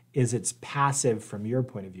is it's passive from your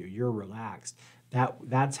point of view. You're relaxed.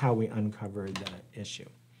 That's how we uncover the issue.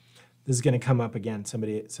 This is going to come up again.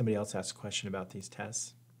 Somebody else asked a question about these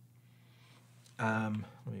tests. Let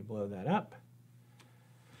me blow that up.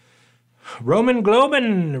 Roman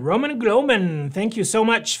Globen, thank you so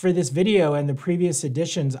much for this video and the previous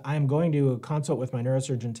editions. I'm going to consult with my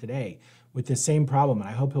neurosurgeon today with the same problem, and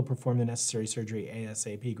I hope he'll perform the necessary surgery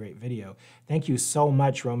ASAP. Great video. Thank you so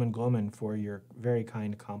much, Roman Gloman, for your very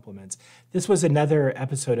kind compliments. This was another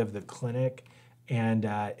episode of The Clinic, and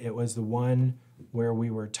it was the one where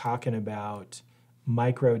we were talking about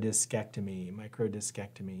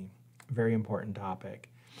microdiscectomy, very important topic.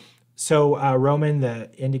 So Roman, the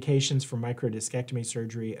indications for microdiscectomy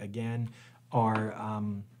surgery, again, are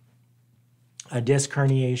a disc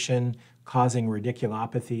herniation causing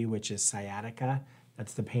radiculopathy, which is sciatica.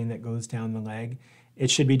 That's the pain that goes down the leg. It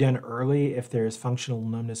should be done early if there's functional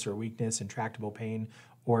numbness or weakness, intractable pain,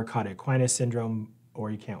 or cauda equina syndrome, or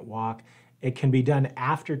you can't walk. It can be done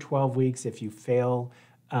after 12 weeks if you fail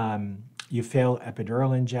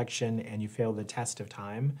epidural injection and you fail the test of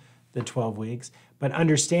time, the 12 weeks. But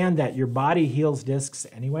understand that your body heals discs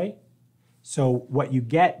anyway. So what you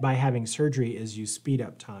get by having surgery is you speed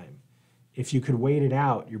up time. If you could wait it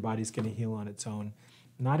out, your body's going to heal on its own.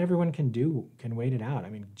 Not everyone can wait it out. I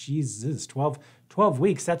mean, Jesus, 12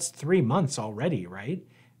 weeks, that's 3 months already, right?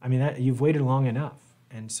 I mean, you've waited long enough.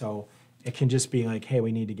 And so it can just be like, hey,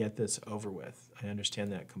 we need to get this over with. I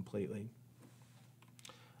understand that completely.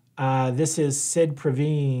 This is Sid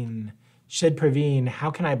Praveen.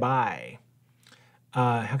 How can I buy?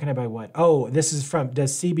 How can I buy what? Oh, this is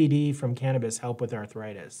does CBD from cannabis help with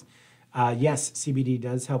arthritis? Yes, CBD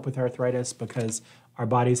does help with arthritis because our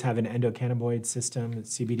bodies have an endocannabinoid system.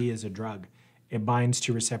 CBD is a drug. It binds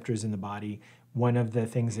to receptors in the body. One of the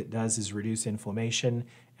things it does is reduce inflammation,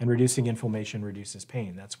 and reducing inflammation reduces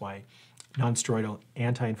pain. That's why non-steroidal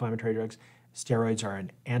anti-inflammatory drugs, steroids are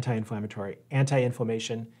an anti-inflammatory.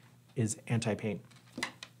 Anti-inflammation is anti-pain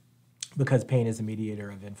because pain is a mediator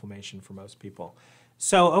of inflammation for most people.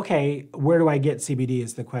 So, okay, where do I get CBD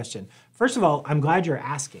is the question. First of all, I'm glad you're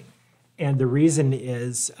asking. And the reason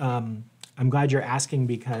is, I'm glad you're asking,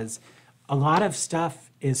 because a lot of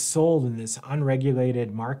stuff is sold in this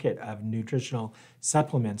unregulated market of nutritional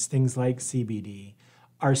supplements, things like CBD,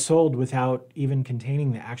 are sold without even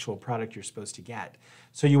containing the actual product you're supposed to get.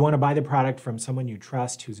 So you want to buy the product from someone you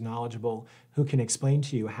trust, who's knowledgeable, who can explain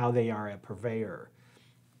to you how they are a purveyor.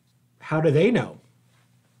 How do they know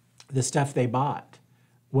the stuff they bought?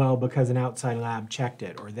 Well, because an outside lab checked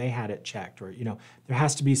it, or they had it checked, or there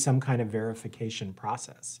has to be some kind of verification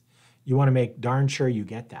process. You want to make darn sure you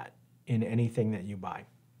get that in anything that you buy.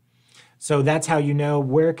 So that's how you know.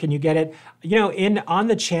 Where can you get it? On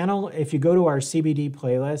the channel, if you go to our CBD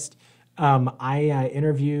playlist, I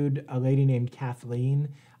interviewed a lady named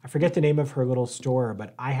Kathleen. I forget the name of her little store,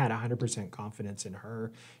 but I had 100% confidence in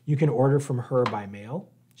her. You can order from her by mail.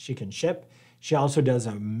 She can ship. She also does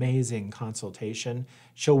an amazing consultation.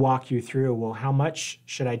 She'll walk you through, well, how much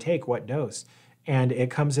should I take? What dose? And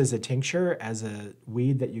it comes as a tincture, as a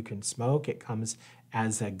weed that you can smoke. It comes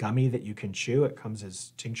as a gummy that you can chew. It comes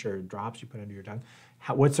as tincture drops you put under your tongue.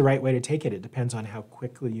 What's the right way to take it? It depends on how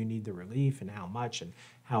quickly you need the relief and how much and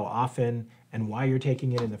how often and why you're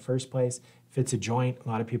taking it in the first place. If it's a joint, a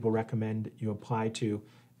lot of people recommend you apply to,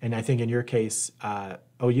 and I think in your case,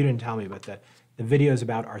 you didn't tell me, but the video is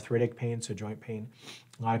about arthritic pain, so joint pain.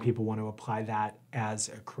 A lot of people want to apply that as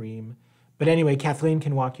a cream. But anyway, Kathleen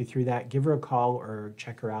can walk you through that. Give her a call or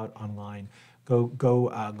check her out online. Go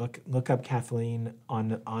look up Kathleen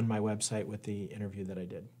on my website with the interview that I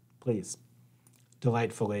did. Please.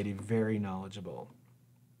 Delightful lady, very knowledgeable.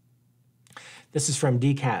 This is from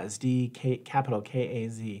DKAZ, capital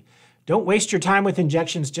K-A-Z. Don't waste your time with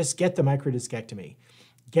injections, just get the microdiscectomy.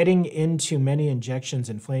 Getting into many injections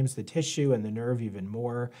inflames the tissue and the nerve even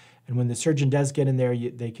more. And when the surgeon does get in there,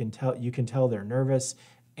 you can tell they're nervous.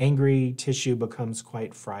 Angry tissue becomes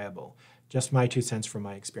quite friable. Just my 2 cents from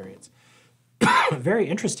my experience. Very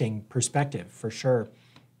interesting perspective, for sure.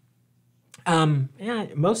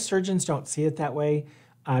 Most surgeons don't see it that way.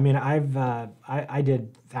 I mean, I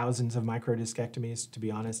did thousands of microdiscectomies, to be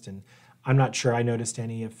honest, and I'm not sure I noticed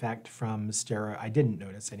any effect from steroid. I didn't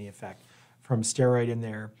notice any effect from steroid in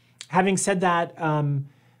there. Having said that,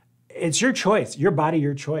 it's your choice, your body,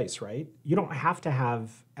 your choice, right? You don't have to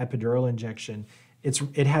have epidural injection.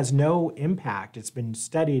 It has no impact. It's been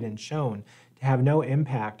studied and shown to have no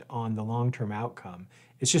impact on the long-term outcome.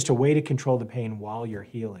 It's just a way to control the pain while you're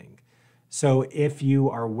healing. So if you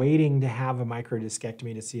are waiting to have a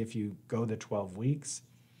microdiscectomy to see if you go the 12 weeks,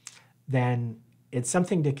 then it's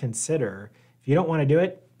something to consider. If you don't want to do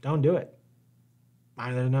it, don't do it.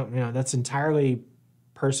 I don't know, that's entirely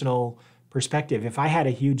personal perspective. If I had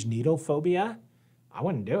a huge needle phobia, I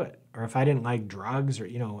wouldn't do it. Or if I didn't like drugs, or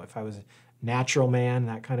if I was a natural man,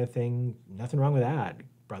 that kind of thing, nothing wrong with that,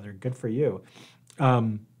 brother. Good for you.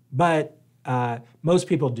 But most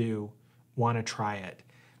people do want to try it.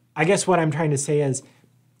 I guess what I'm trying to say is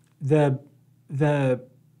the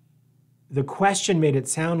question made it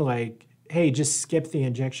sound like, hey, just skip the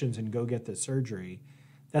injections and go get the surgery.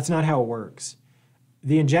 That's not how it works.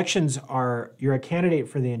 The injections you're a candidate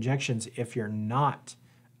for the injections if you're not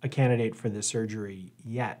a candidate for the surgery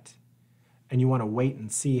yet, and you want to wait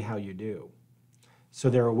and see how you do. So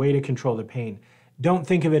they're a way to control the pain. Don't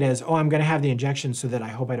think of it as, I'm going to have the injection so that I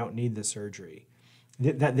hope I don't need the surgery.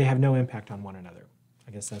 They have no impact on one another.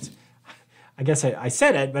 I guess I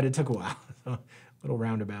said it, but it took a while. So, a little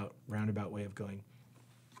roundabout way of going.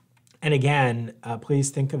 And again, please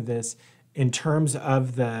think of this in terms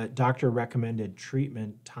of the doctor-recommended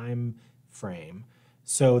treatment time frame.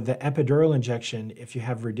 So the epidural injection, if you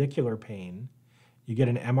have radicular pain, you get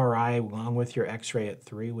an MRI along with your x-ray at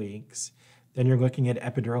 3 weeks. Then you're looking at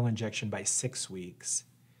epidural injection by 6 weeks.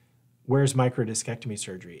 Where's microdiscectomy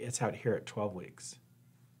surgery? It's out here at 12 weeks,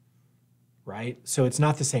 right? So it's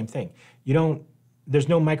not the same thing. There's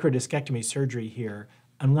no microdiscectomy surgery here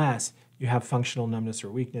unless you have functional numbness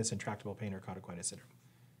or weakness, intractable pain, or cauda-equina syndrome.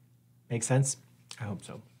 Make sense? I hope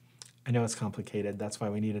so. I know it's complicated. That's why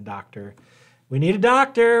we need a doctor. We need a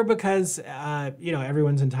doctor because,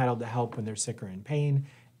 everyone's entitled to help when they're sick or in pain.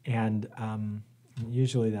 And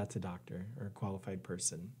usually that's a doctor or a qualified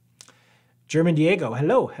person. German Diego,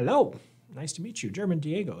 hello. Nice to meet you, German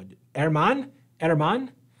Diego. Herman? I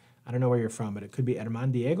don't know where you're from, but it could be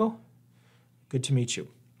Herman Diego. Good to meet you.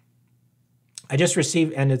 I just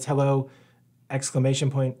received, and it's hello, !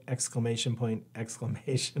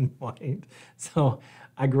 So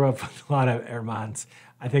I grew up with a lot of Hermans.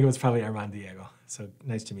 I think it was probably Herman Diego. So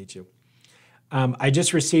nice to meet you. I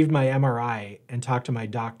just received my MRI and talked to my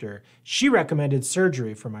doctor. She recommended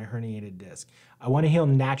surgery for my herniated disc. I want to heal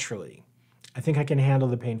naturally. I think I can handle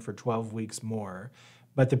the pain for 12 weeks more,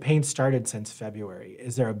 but the pain started since February.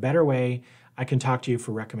 Is there a better way I can talk to you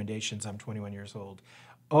for recommendations? I'm 21 years old.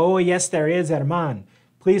 Oh, yes, there is, Herman.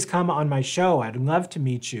 Please come on my show. I'd love to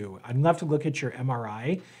meet you. I'd love to look at your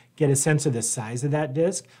MRI, get a sense of the size of that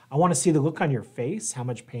disc. I want to see the look on your face, how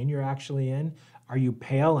much pain you're actually in. Are you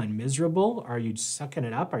pale and miserable? Are you sucking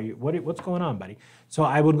it up? What's going on, buddy? So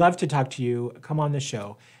I would love to talk to you. Come on the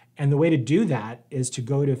show. And the way to do that is to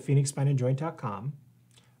go to phoenixspineandjoint.com,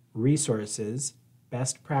 resources,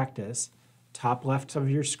 best practice, top left of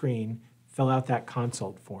your screen, fill out that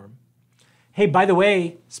consult form. Hey, by the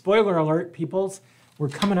way, spoiler alert, peoples, we're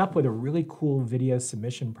coming up with a really cool video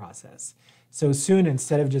submission process. So soon,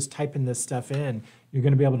 instead of just typing this stuff in, you're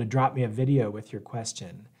going to be able to drop me a video with your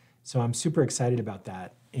question. So I'm super excited about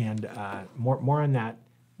that, and more on that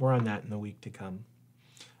in the week to come.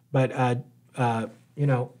 But you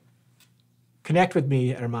know, connect with me,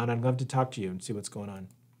 Herman. I'd love to talk to you and see what's going on.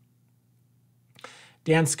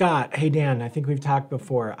 Dan Scott, hey Dan, I think we've talked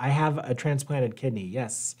before. I have a transplanted kidney.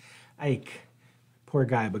 Yes, Ike, poor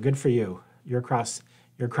guy, but good for you. You're cross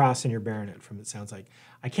and you're bearing it, from it sounds like.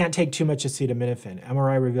 I can't take too much acetaminophen.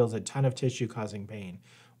 MRI reveals a ton of tissue causing pain.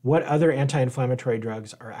 What other anti-inflammatory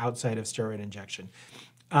drugs are outside of steroid injection?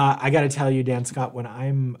 I got to tell you, Dan Scott, when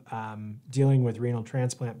I'm dealing with renal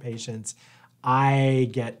transplant patients, I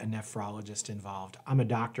get a nephrologist involved. I'm a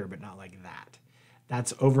doctor, but not like that.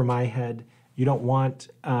 That's over my head. You want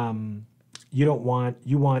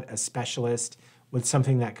a specialist with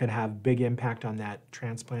something that could have big impact on that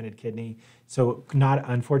transplanted kidney. So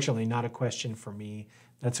unfortunately, not a question for me.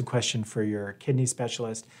 That's a question for your kidney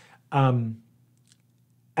specialist.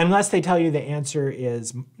 Unless they tell you the answer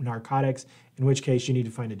is narcotics, in which case you need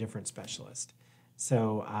to find a different specialist.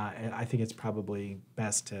 So I think it's probably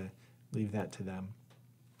best to leave that to them.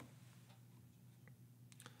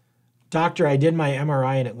 Doctor, I did my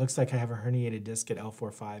MRI and it looks like I have a herniated disc at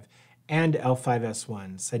L4-5 and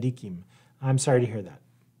L5-S1. Sadikim. I'm sorry to hear that,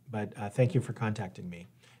 but thank you for contacting me.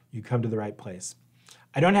 You come to the right place.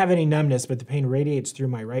 I don't have any numbness, but the pain radiates through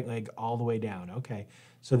my right leg all the way down. Okay,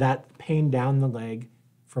 so that pain down the leg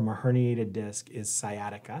from a herniated disc is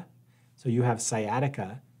sciatica. So you have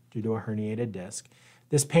sciatica due to a herniated disc.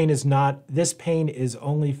 This pain is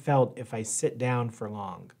only felt if I sit down for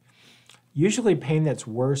long. Usually pain that's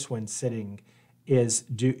worse when sitting is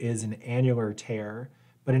an annular tear,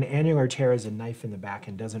 but an annular tear is a knife in the back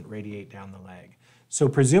and doesn't radiate down the leg. So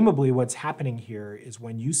presumably what's happening here is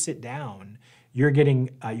when you sit down, you're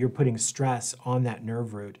putting stress on that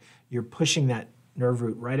nerve root. You're pushing that nerve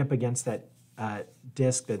root right up against that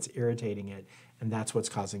disc that's irritating it, and that's what's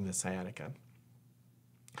causing the sciatica.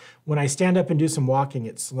 When I stand up and do some walking,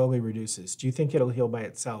 it slowly reduces. Do you think it'll heal by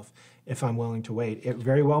itself if I'm willing to wait? It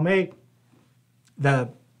very well may.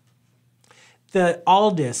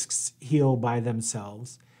 All discs heal by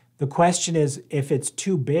themselves. The question is, if it's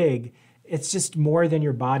too big, it's just more than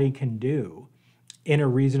your body can do in a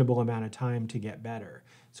reasonable amount of time to get better.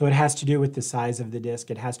 So it has to do with the size of the disc.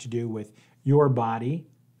 It has to do with your body,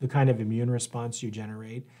 the kind of immune response you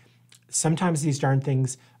generate. Sometimes these darn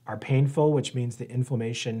things are painful, which means the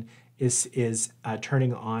inflammation is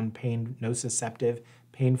turning on pain nociceptive,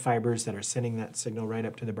 pain fibers that are sending that signal right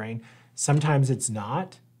up to the brain. Sometimes it's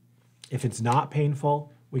not. If it's not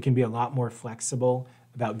painful, we can be a lot more flexible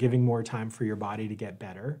about giving more time for your body to get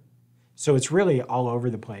better. So it's really all over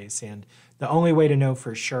the place. And the only way to know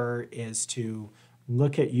for sure is to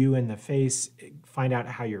look at you in the face, find out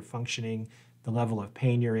how you're functioning, the level of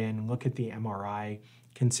pain you're in, look at the MRI,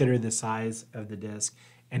 consider the size of the disc,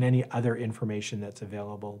 and any other information that's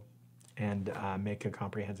available, and make a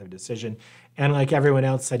comprehensive decision. And like everyone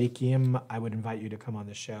else, Sadikim, I would invite you to come on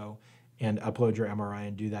the show and upload your MRI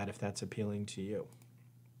and do that if that's appealing to you.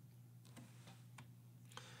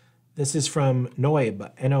 This is from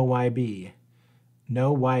Noib, N-O-Y-B.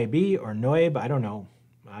 No-Y-B or Noib, I don't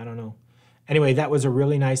know. Anyway, that was a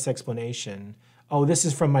really nice explanation. Oh, this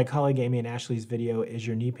is from my colleague Amy and Ashley's video, Is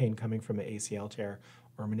Your Knee Pain Coming from an ACL Tear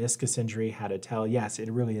or Meniscus Injury? How to Tell. Yes, it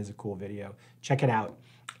really is a cool video. Check it out.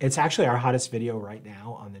 It's actually our hottest video right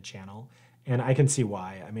now on the channel, and I can see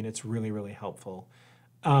why. I mean, it's really, really helpful.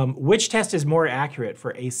 Which test is more accurate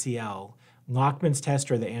for ACL? Lockman's test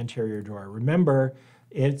or the anterior drawer? Remember,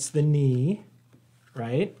 it's the knee,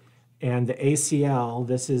 right? And the ACL,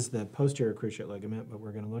 this is the posterior cruciate ligament, but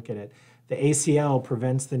we're going to look at it. The ACL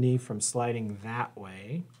prevents the knee from sliding that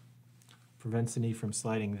way.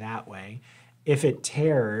 If it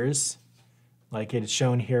tears, like it's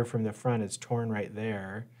shown here from the front, it's torn right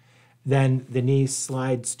there, then the knee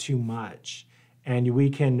slides too much. And we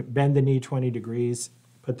can bend the knee 20 degrees,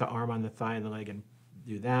 put the arm on the thigh and the leg and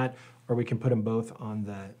do that, or we can put them both on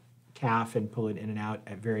the calf and pull it in and out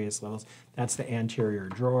at various levels. That's the anterior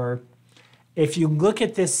drawer. If you look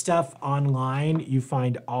at this stuff online, you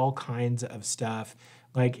find all kinds of stuff.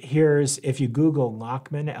 Like here's, if you Google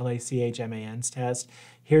Lachman, L-A-C-H-M-A-N's test,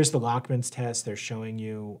 here's the Lachman's test. They're showing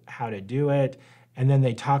you how to do it. And then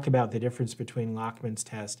they talk about the difference between Lachman's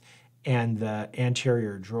test and the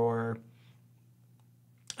anterior drawer.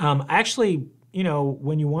 Actually, you know,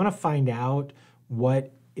 when you want to find out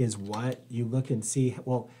what is what, you look and see,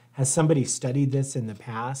 well, has somebody studied this in the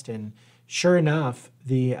past? And sure enough,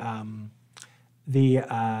 this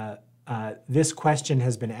question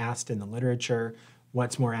has been asked in the literature.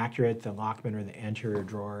 What's more accurate, the Lachman or the anterior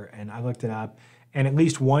drawer? And I looked it up, and at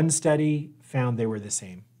least one study found they were the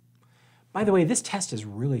same. By the way, this test is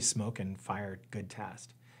really smoke and fire good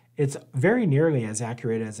test. It's very nearly as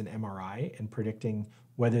accurate as an MRI in predicting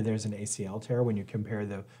whether there's an ACL tear when you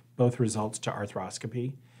compare both results to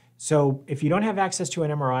arthroscopy. So if you don't have access to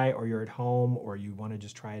an MRI, or you're at home, or you want to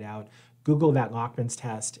just try it out, Google that Lachman's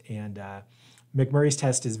test, and McMurray's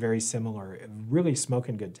test is very similar. Really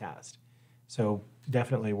smoking good test. So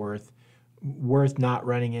definitely worth not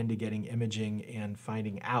running into getting imaging and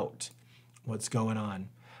finding out what's going on.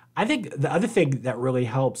 I think the other thing that really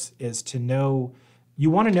helps is to know,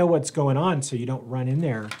 you want to know what's going on so you don't run in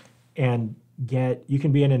there and you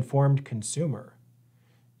can be an informed consumer.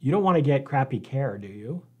 You don't want to get crappy care, do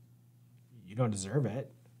you? You don't deserve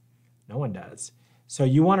it. No one does. So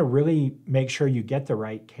you want to really make sure you get the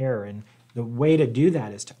right care. And the way to do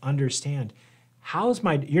that is to understand,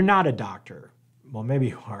 you're not a doctor. Well, maybe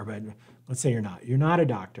you are, but let's say you're not. You're not a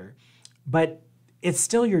doctor, but it's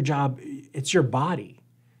still your job. It's your body.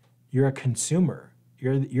 You're a consumer.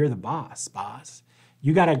 You're the boss.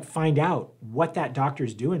 You got to find out what that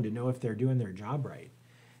doctor's doing to know if they're doing their job right.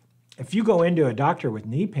 If you go into a doctor with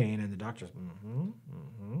knee pain and the doctor's,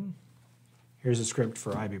 here's a script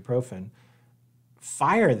for ibuprofen,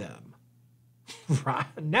 fire them.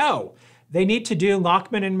 No, they need to do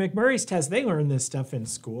Lachman and McMurray's test. They learn this stuff in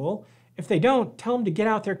school. If they don't, tell them to get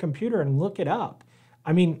out their computer and look it up.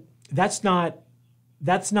 I mean, that's not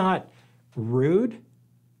rude.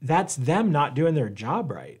 That's them not doing their job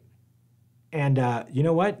right. And you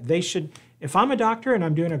know what? They should, if I'm a doctor and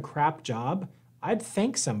I'm doing a crap job, I'd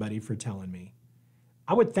thank somebody for telling me.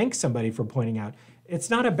 I would thank somebody for pointing out. It's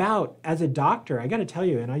not about, as a doctor, I got to tell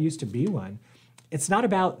you, and I used to be one, it's not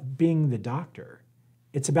about being the doctor.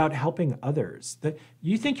 It's about helping others.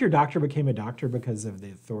 You think your doctor became a doctor because of the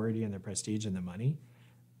authority and the prestige and the money?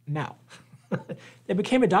 No. They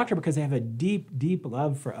became a doctor because they have a deep, deep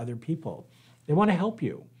love for other people. They want to help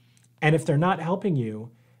you. And if they're not helping you,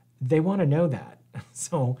 they want to know that.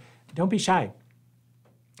 So don't be shy.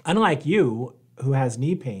 Unlike you, who has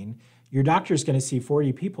knee pain, your doctor's going to see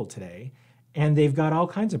 40 people today, and they've got all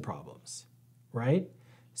kinds of problems, right?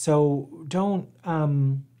 So don't,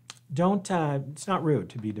 it's not rude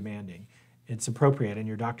to be demanding. It's appropriate, and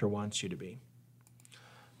your doctor wants you to be.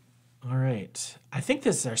 All right. I think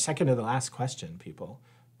this is our second to the last question, people,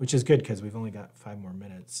 which is good because we've only got 5 more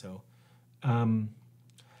minutes. So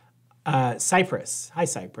Cypress. Hi,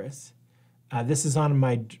 Cypress. This is on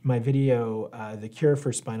my video, The Cure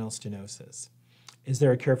for Spinal Stenosis. Is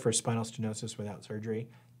there a cure for spinal stenosis without surgery?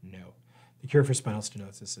 No. The cure for spinal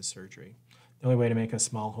stenosis is surgery. The only way to make a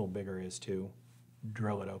small hole bigger is to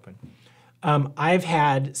drill it open. I've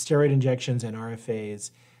had steroid injections and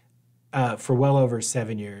RFAs for well over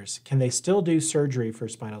 7 years. Can they still do surgery for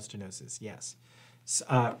spinal stenosis? Yes.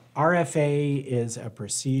 RFA is a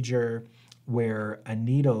procedure where a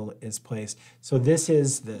needle is placed. So this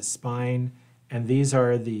is the spine, and these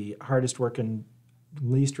are the hardest working,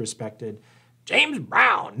 least respected. James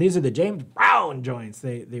Brown. These are the James Brown joints.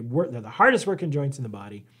 They're the hardest working joints in the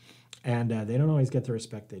body, and they don't always get the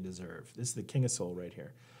respect they deserve. This is the king of soul right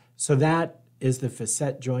here. So that is the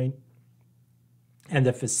facet joint, and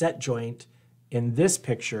the facet joint in this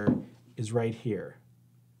picture is right here.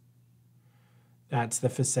 That's the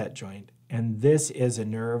facet joint, and this is a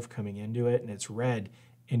nerve coming into it, and it's red,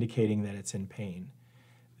 indicating that it's in pain.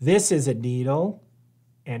 This is a needle,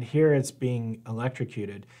 and here it's being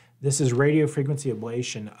electrocuted. This is radiofrequency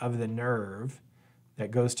ablation of the nerve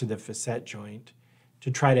that goes to the facet joint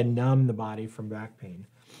to try to numb the body from back pain.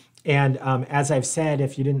 And as I've said,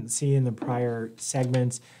 if you didn't see in the prior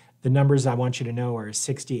segments, the numbers I want you to know are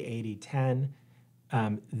 60, 80, 10.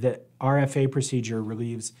 The RFA procedure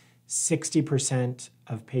relieves 60%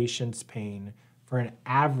 of patients' pain for an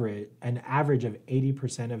average of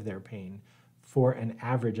 80% of their pain for an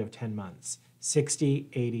average of 10 months. 60,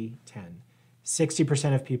 80, 10.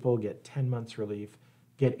 60% of people get 10 months relief,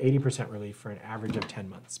 get 80% relief for an average of 10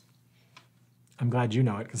 months. I'm glad you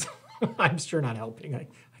know it because I'm sure not helping. I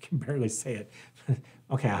can barely say it.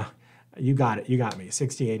 Okay, you got it. You got me.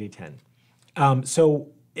 60, 80, 10.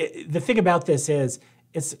 The thing about this is,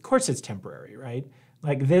 of course it's temporary, right?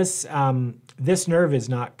 Like this nerve is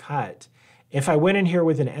not cut. If I went in here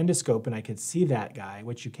with an endoscope and I could see that guy,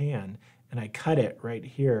 which you can, and I cut it right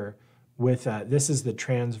here with, this is the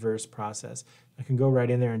transverse process. I can go right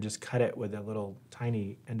in there and just cut it with a little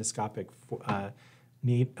tiny endoscopic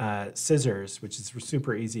scissors, which is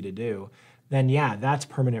super easy to do. Then yeah, that's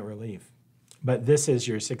permanent relief. But this is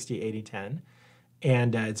your 60, 80, 10.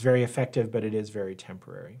 And it's very effective, but it is very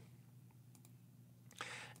temporary.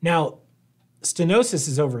 Now, stenosis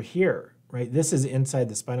is over here, right? This is inside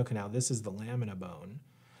the spinal canal. This is the lamina bone.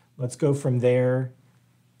 Let's go from there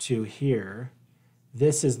to here.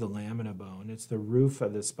 This is the lamina bone. It's the roof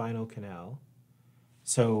of the spinal canal.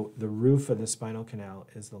 So the roof of the spinal canal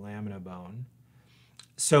is the lamina bone.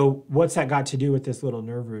 So what's that got to do with this little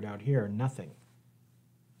nerve root out here? Nothing,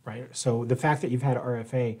 right? So the fact that you've had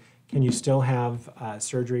RFA, can you still have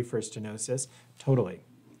surgery for stenosis? Totally.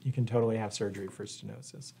 You can totally have surgery for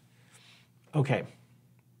stenosis. Okay.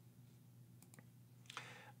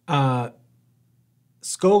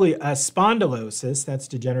 Spondylosis, that's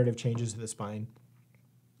degenerative changes of the spine.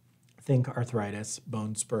 Think arthritis,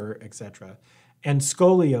 bone spur, etc. And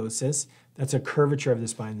scoliosis, that's a curvature of the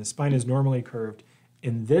spine. The spine is normally curved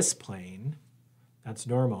in this plane. That's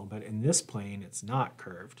normal, but in this plane, it's not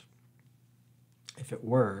curved. If it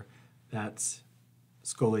were, that's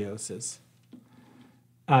scoliosis.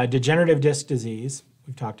 Degenerative disc disease,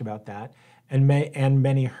 we've talked about that, and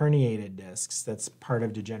many herniated discs. That's part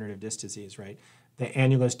of degenerative disc disease, right? The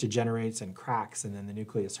annulus degenerates and cracks, and then the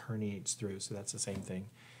nucleus herniates through, so that's the same thing.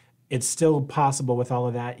 It's still possible with all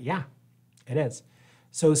of that? Yeah, it is.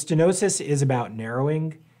 So stenosis is about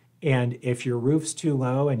narrowing, and if your roof's too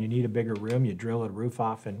low and you need a bigger room, you drill a roof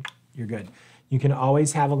off and you're good. You can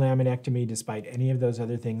always have a laminectomy despite any of those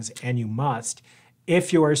other things, and you must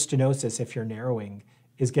if your stenosis, if your narrowing,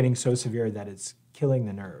 is getting so severe that it's killing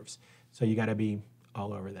the nerves. So you got to be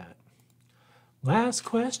all over that. Last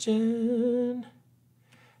question.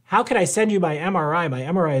 How can I send you my MRI? My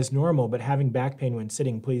MRI is normal, but having back pain when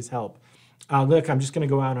sitting, please help. Look, I'm just going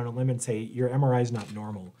to go out on a limb and say your MRI is not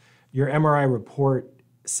normal. Your MRI report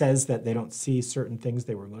says that they don't see certain things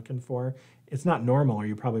they were looking for. It's not normal, or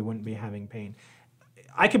you probably wouldn't be having pain.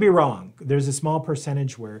 I could be wrong. There's a small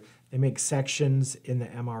percentage where they make sections in the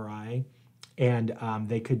MRI, and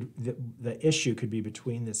the issue could be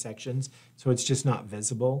between the sections, so it's just not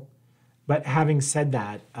visible. But having said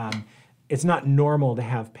that, it's not normal to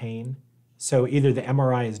have pain. So either the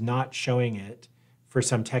MRI is not showing it for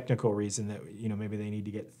some technical reason that, maybe they need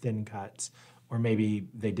to get thin cuts, or maybe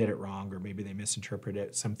they did it wrong, or maybe they misinterpreted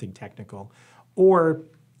it, something technical, or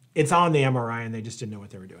it's on the MRI and they just didn't know what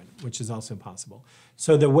they were doing, which is also possible.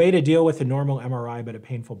 So the way to deal with a normal MRI but a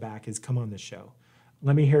painful back is come on the show.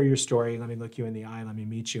 Let me hear your story. Let me look you in the eye. Let me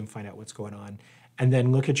meet you and find out what's going on. And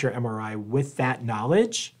then look at your MRI with that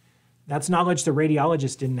knowledge. That's knowledge the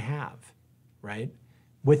radiologist didn't have, right?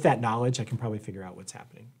 With that knowledge, I can probably figure out what's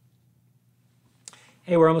happening.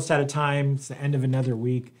 Hey, we're almost out of time. It's the end of another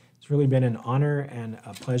week. It's really been an honor and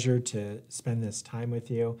a pleasure to spend this time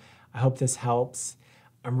with you. I hope this helps.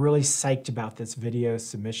 I'm really psyched about this video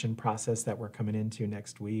submission process that we're coming into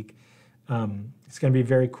next week. It's going to be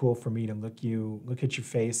very cool for me to look at your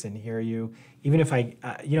face and hear you. Even if I,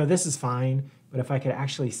 this is fine, but if I could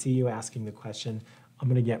actually see you asking the question, I'm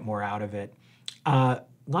going to get more out of it. A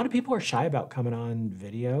lot of people are shy about coming on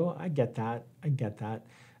video. I get that. I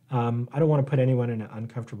don't want to put anyone in an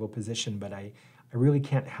uncomfortable position, but I really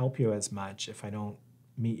can't help you as much if I don't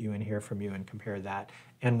meet you and hear from you and compare that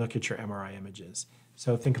and look at your MRI images.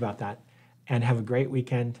 So think about that and have a great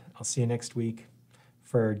weekend. I'll see you next week.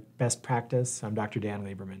 For Best Practice, I'm Dr. Dan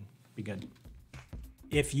Lieberman. Be good.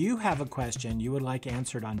 If you have a question you would like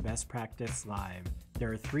answered on Best Practice Live,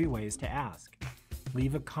 there are 3 ways to ask.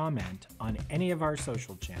 Leave a comment on any of our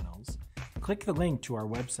social channels, click the link to our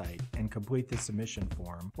website and complete the submission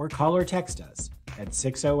form, or call or text us at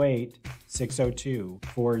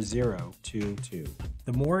 608-602-4022.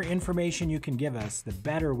 The more information you can give us, the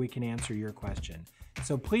better we can answer your question.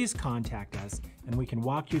 So please contact us and we can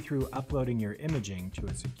walk you through uploading your imaging to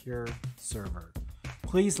a secure server.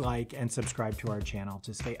 Please like and subscribe to our channel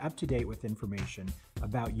to stay up to date with information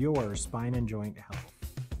about your spine and joint health.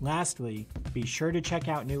 Lastly, be sure to check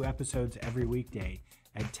out new episodes every weekday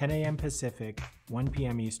at 10 a.m. Pacific, 1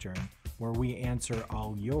 p.m. Eastern, where we answer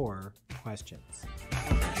all your questions.